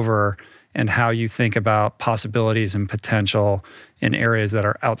spill over in how you think about possibilities and potential in areas that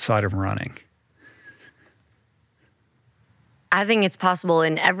are outside of running? I think it's possible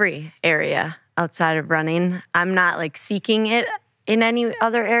in every area outside of running. I'm not like seeking it in any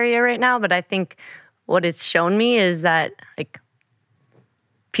other area right now, but I think what it's shown me is that like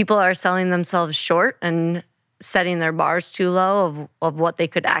people are selling themselves short and setting their bars too low of what they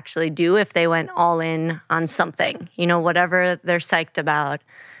could actually do if they went all in on something, whatever they're psyched about,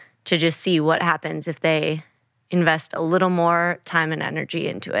 to just see what happens if they invest a little more time and energy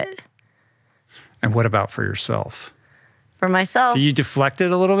into it. And what about for yourself? For myself. So you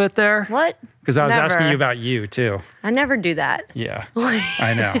deflected a little bit there? What? Because I was asking you about you too. I never do that. Yeah,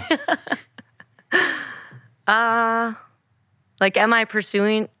 I know.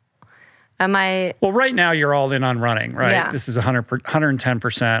 Well, right now you're all in on running, right? Yeah. This is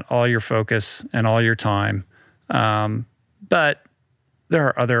 110%, all your focus and all your time. But there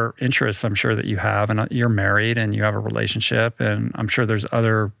are other interests, I'm sure, that you have, and you're married and you have a relationship, and I'm sure there's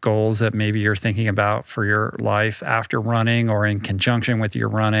other goals that maybe you're thinking about for your life after running or in conjunction with your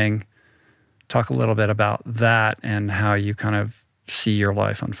running. Talk a little bit about that and how you kind of see your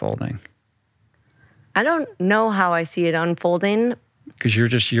life unfolding. I don't know how I see it unfolding.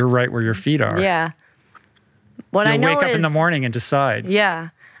 Because you're right where your feet are. Yeah. What I know is, wake up in the morning and decide. Yeah.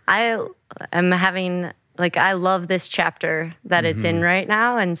 I am having, I love this chapter that it's in right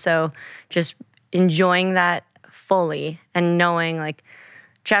now. And so just enjoying that fully and knowing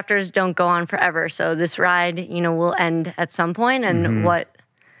chapters don't go on forever. So this ride, will end at some point, and what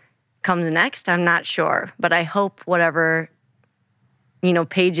comes next, I'm not sure. But I hope whatever,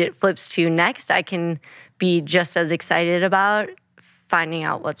 page it flips to next, I can be just as excited about finding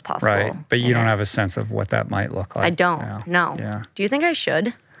out what's possible. Right, but you don't have a sense of what that might look like. I don't, no. Yeah. Do you think I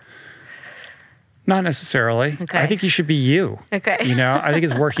should? Not necessarily. Okay. I think you should be you. Okay. I think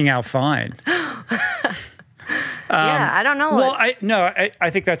it's working out fine. I don't know. Well, I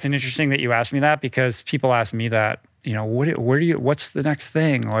think that's an interesting that you asked me that, because people ask me that, what's the next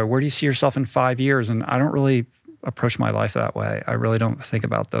thing? Or where do you see yourself in 5 years? And I don't really approach my life that way. I really don't think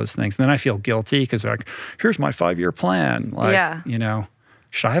about those things. And then I feel guilty because like, here's my 5-year plan. Like,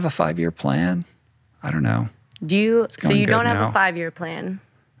 should I have a 5-year plan? I don't know. So you don't have a 5-year plan?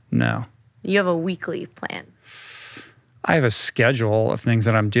 No. You have a weekly plan? I have a schedule of things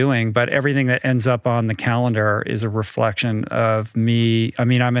that I'm doing, but everything that ends up on the calendar is a reflection of me. I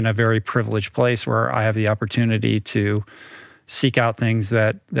mean, I'm in a very privileged place where I have the opportunity to seek out things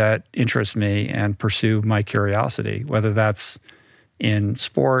that interest me and pursue my curiosity, whether that's in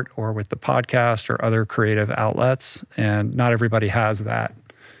sport or with the podcast or other creative outlets. And not everybody has that,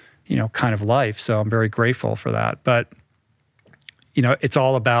 kind of life. So I'm very grateful for that. But it's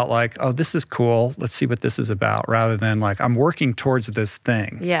all about like, oh, this is cool. Let's see what this is about, rather than like, I'm working towards this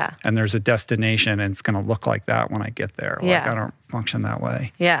thing. Yeah. And there's a destination and it's going to look like that when I get there. Like, I don't function that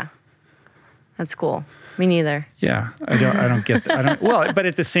way. Yeah. That's cool. Me neither. Yeah. I don't get that. Well, but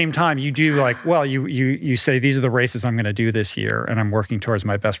at the same time, you do like, well, you say, these are the races I'm going to do this year and I'm working towards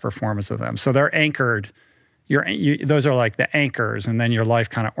my best performance of them. So they're anchored. Those are like the anchors, and then your life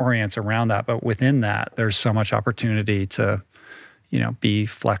kind of orients around that. But within that, there's so much opportunity to be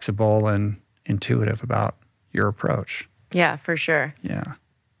flexible and intuitive about your approach. Yeah, for sure. Yeah.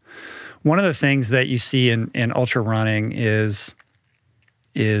 One of the things that you see in ultra running is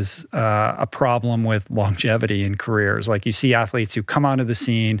a problem with longevity in careers. Like you see athletes who come onto the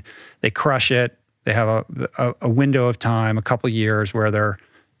scene, they crush it, they have a window of time, a couple years where they're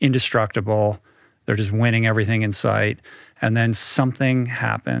indestructible, they're just winning everything in sight, and then something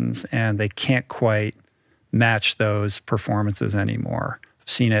happens and they can't quite match those performances anymore. I've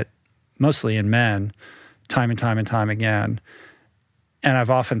seen it mostly in men, time and time and time again. And I've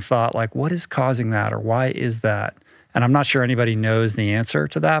often thought, like, what is causing that, or why is that? And I'm not sure anybody knows the answer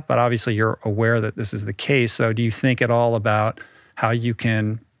to that, but obviously you're aware that this is the case. So do you think at all about how you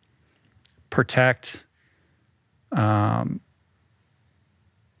can protect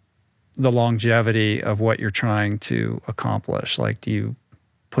the longevity of what you're trying to accomplish? Like, do you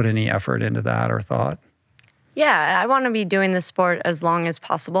put any effort into that or thought? Yeah, I want to be doing this sport as long as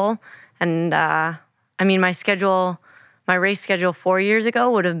possible. And my race schedule 4 years ago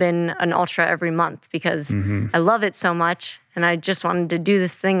would have been an ultra every month because I love it so much. And I just wanted to do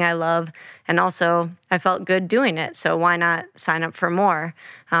this thing I love. And also I felt good doing it. So why not sign up for more?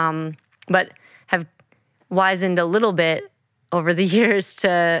 But have wizened a little bit over the years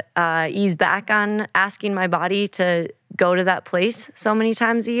to ease back on asking my body to go to that place so many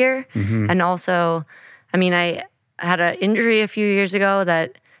times a year. And also, I had an injury a few years ago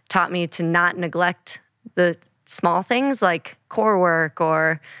that taught me to not neglect the small things like core work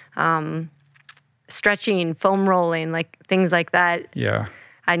or stretching, foam rolling, like things like that. Yeah.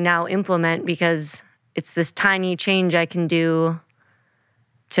 I now implement because it's this tiny change I can do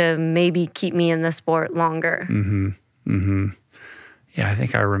to maybe keep me in the sport longer. Yeah, I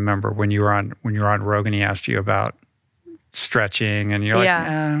think I remember when you were on Rogan, he asked you about stretching, and you're like,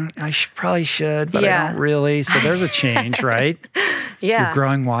 I probably should, but I don't really. So there's a change, right? Yeah. You're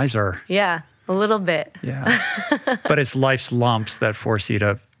growing wiser. Yeah, a little bit. Yeah. But it's life's lumps that force you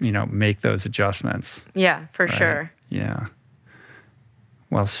to, make those adjustments. Yeah, for right? sure. Yeah.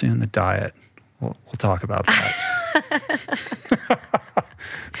 Well, soon the diet. We'll talk about that.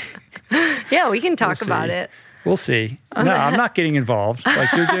 Yeah, we can talk about it. We'll see. No, I'm not getting involved.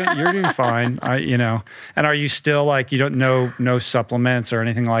 Like you're doing fine. And are you still like, you don't know, no supplements or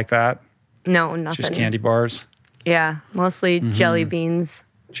anything like that? No, nothing. Just candy bars? Yeah, mostly jelly beans.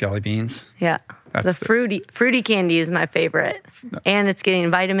 Jelly beans? Yeah. The fruity candy is my favorite. And it's getting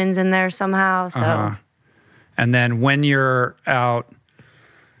vitamins in there somehow. So. And then when you're out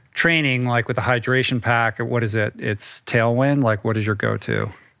training, like with the hydration pack, or what is it? It's Tailwind? Like what is your go-to?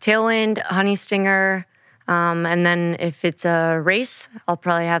 Tailwind, Honey Stinger. And then if it's a race, I'll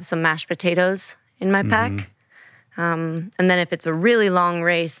probably have some mashed potatoes in my pack. And then if it's a really long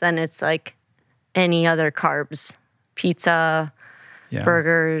race, then it's like any other carbs, pizza,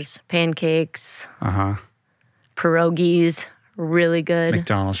 burgers, pancakes, pierogies, really good.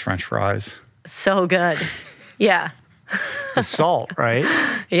 McDonald's French fries. So good. Yeah. The salt, right?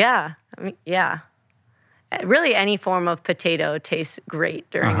 Yeah. Yeah. Really any form of potato tastes great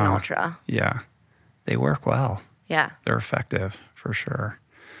during an ultra. Yeah. They work well. Yeah. They're effective, for sure.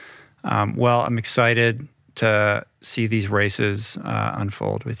 Well, I'm excited to see these races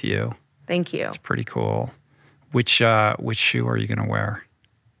unfold with you. Thank you. It's pretty cool. Which shoe are you going to wear?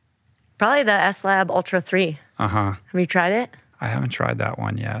 Probably the S-Lab Ultra 3. Have you tried it? I haven't tried that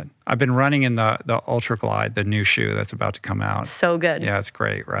one yet. I've been running in the Ultra Glide, the new shoe that's about to come out. So good. Yeah, it's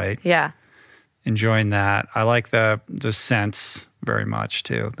great, right? Yeah. Enjoying that. I like the scents very much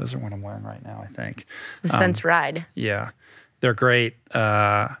too. Those are what I'm wearing right now, I think. The Sense Ride. Yeah, they're great.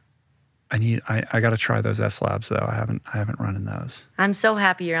 I got to try those S-Labs though. I haven't run in those. I'm so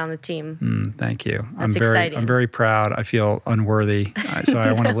happy you're on the team. Thank you. That's exciting. I'm very proud. I feel unworthy, so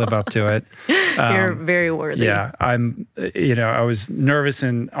I want to live up to it. You're very worthy. Yeah, I was nervous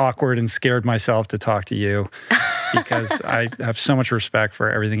and awkward and scared myself to talk to you because I have so much respect for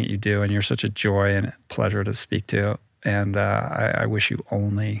everything that you do, and you're such a joy and pleasure to speak to. And I wish you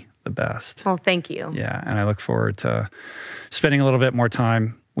only the best. Well, thank you. Yeah, and I look forward to spending a little bit more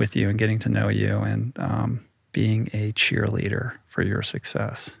time with you and getting to know you and being a cheerleader for your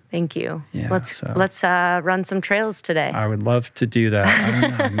success. Thank you. Yeah, let's run some trails today. I would love to do that.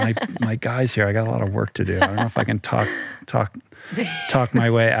 I don't know. My guys here, I got a lot of work to do. I don't know if I can talk my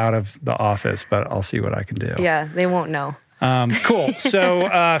way out of the office, but I'll see what I can do. Yeah, they won't know. Cool. So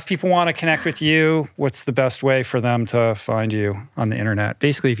if people want to connect with you, what's the best way for them to find you on the internet?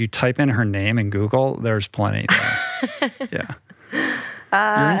 Basically, if you type in her name in Google, there's plenty there. Yeah. Your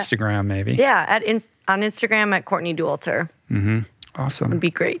Instagram, maybe. Yeah, on Instagram at Courtney Dauwalter. Awesome. Would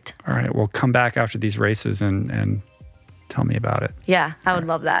be great. All right. Well, come back after these races and tell me about it. Yeah, I would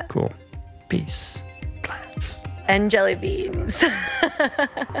love that. Cool. Peace. Plants. And jelly beans.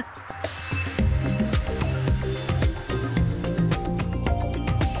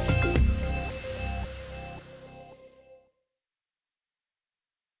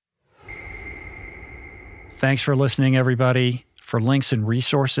 Thanks for listening, everybody. For links and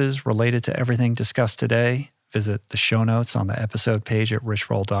resources related to everything discussed today, visit the show notes on the episode page at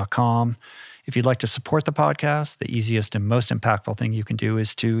richroll.com. If you'd like to support the podcast, the easiest and most impactful thing you can do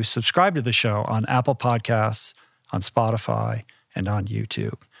is to subscribe to the show on Apple Podcasts, on Spotify, and on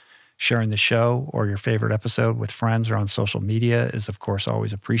YouTube. Sharing the show or your favorite episode with friends or on social media is, of course,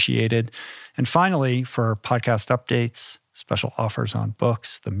 always appreciated. And finally, for podcast updates, special offers on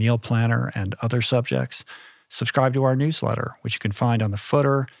books, the meal planner, and other subjects, subscribe to our newsletter, which you can find on the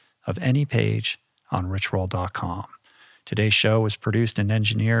footer of any page on richroll.com. Today's show was produced and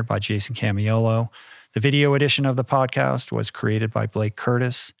engineered by Jason Camiolo. The video edition of the podcast was created by Blake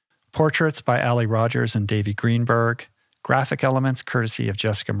Curtis. Portraits by Ali Rogers and Davey Greenberg. Graphic elements courtesy of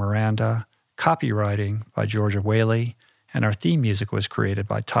Jessica Miranda. Copywriting by Georgia Whaley. And our theme music was created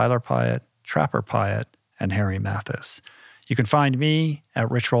by Tyler Pyatt, Trapper Pyatt, and Harry Mathis. You can find me at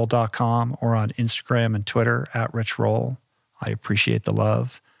richroll.com or on Instagram and Twitter at richroll. I appreciate the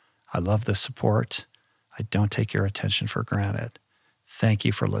love. I love the support. I don't take your attention for granted. Thank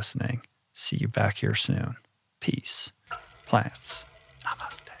you for listening. See you back here soon. Peace. Plants.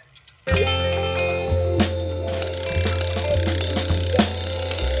 Namaste.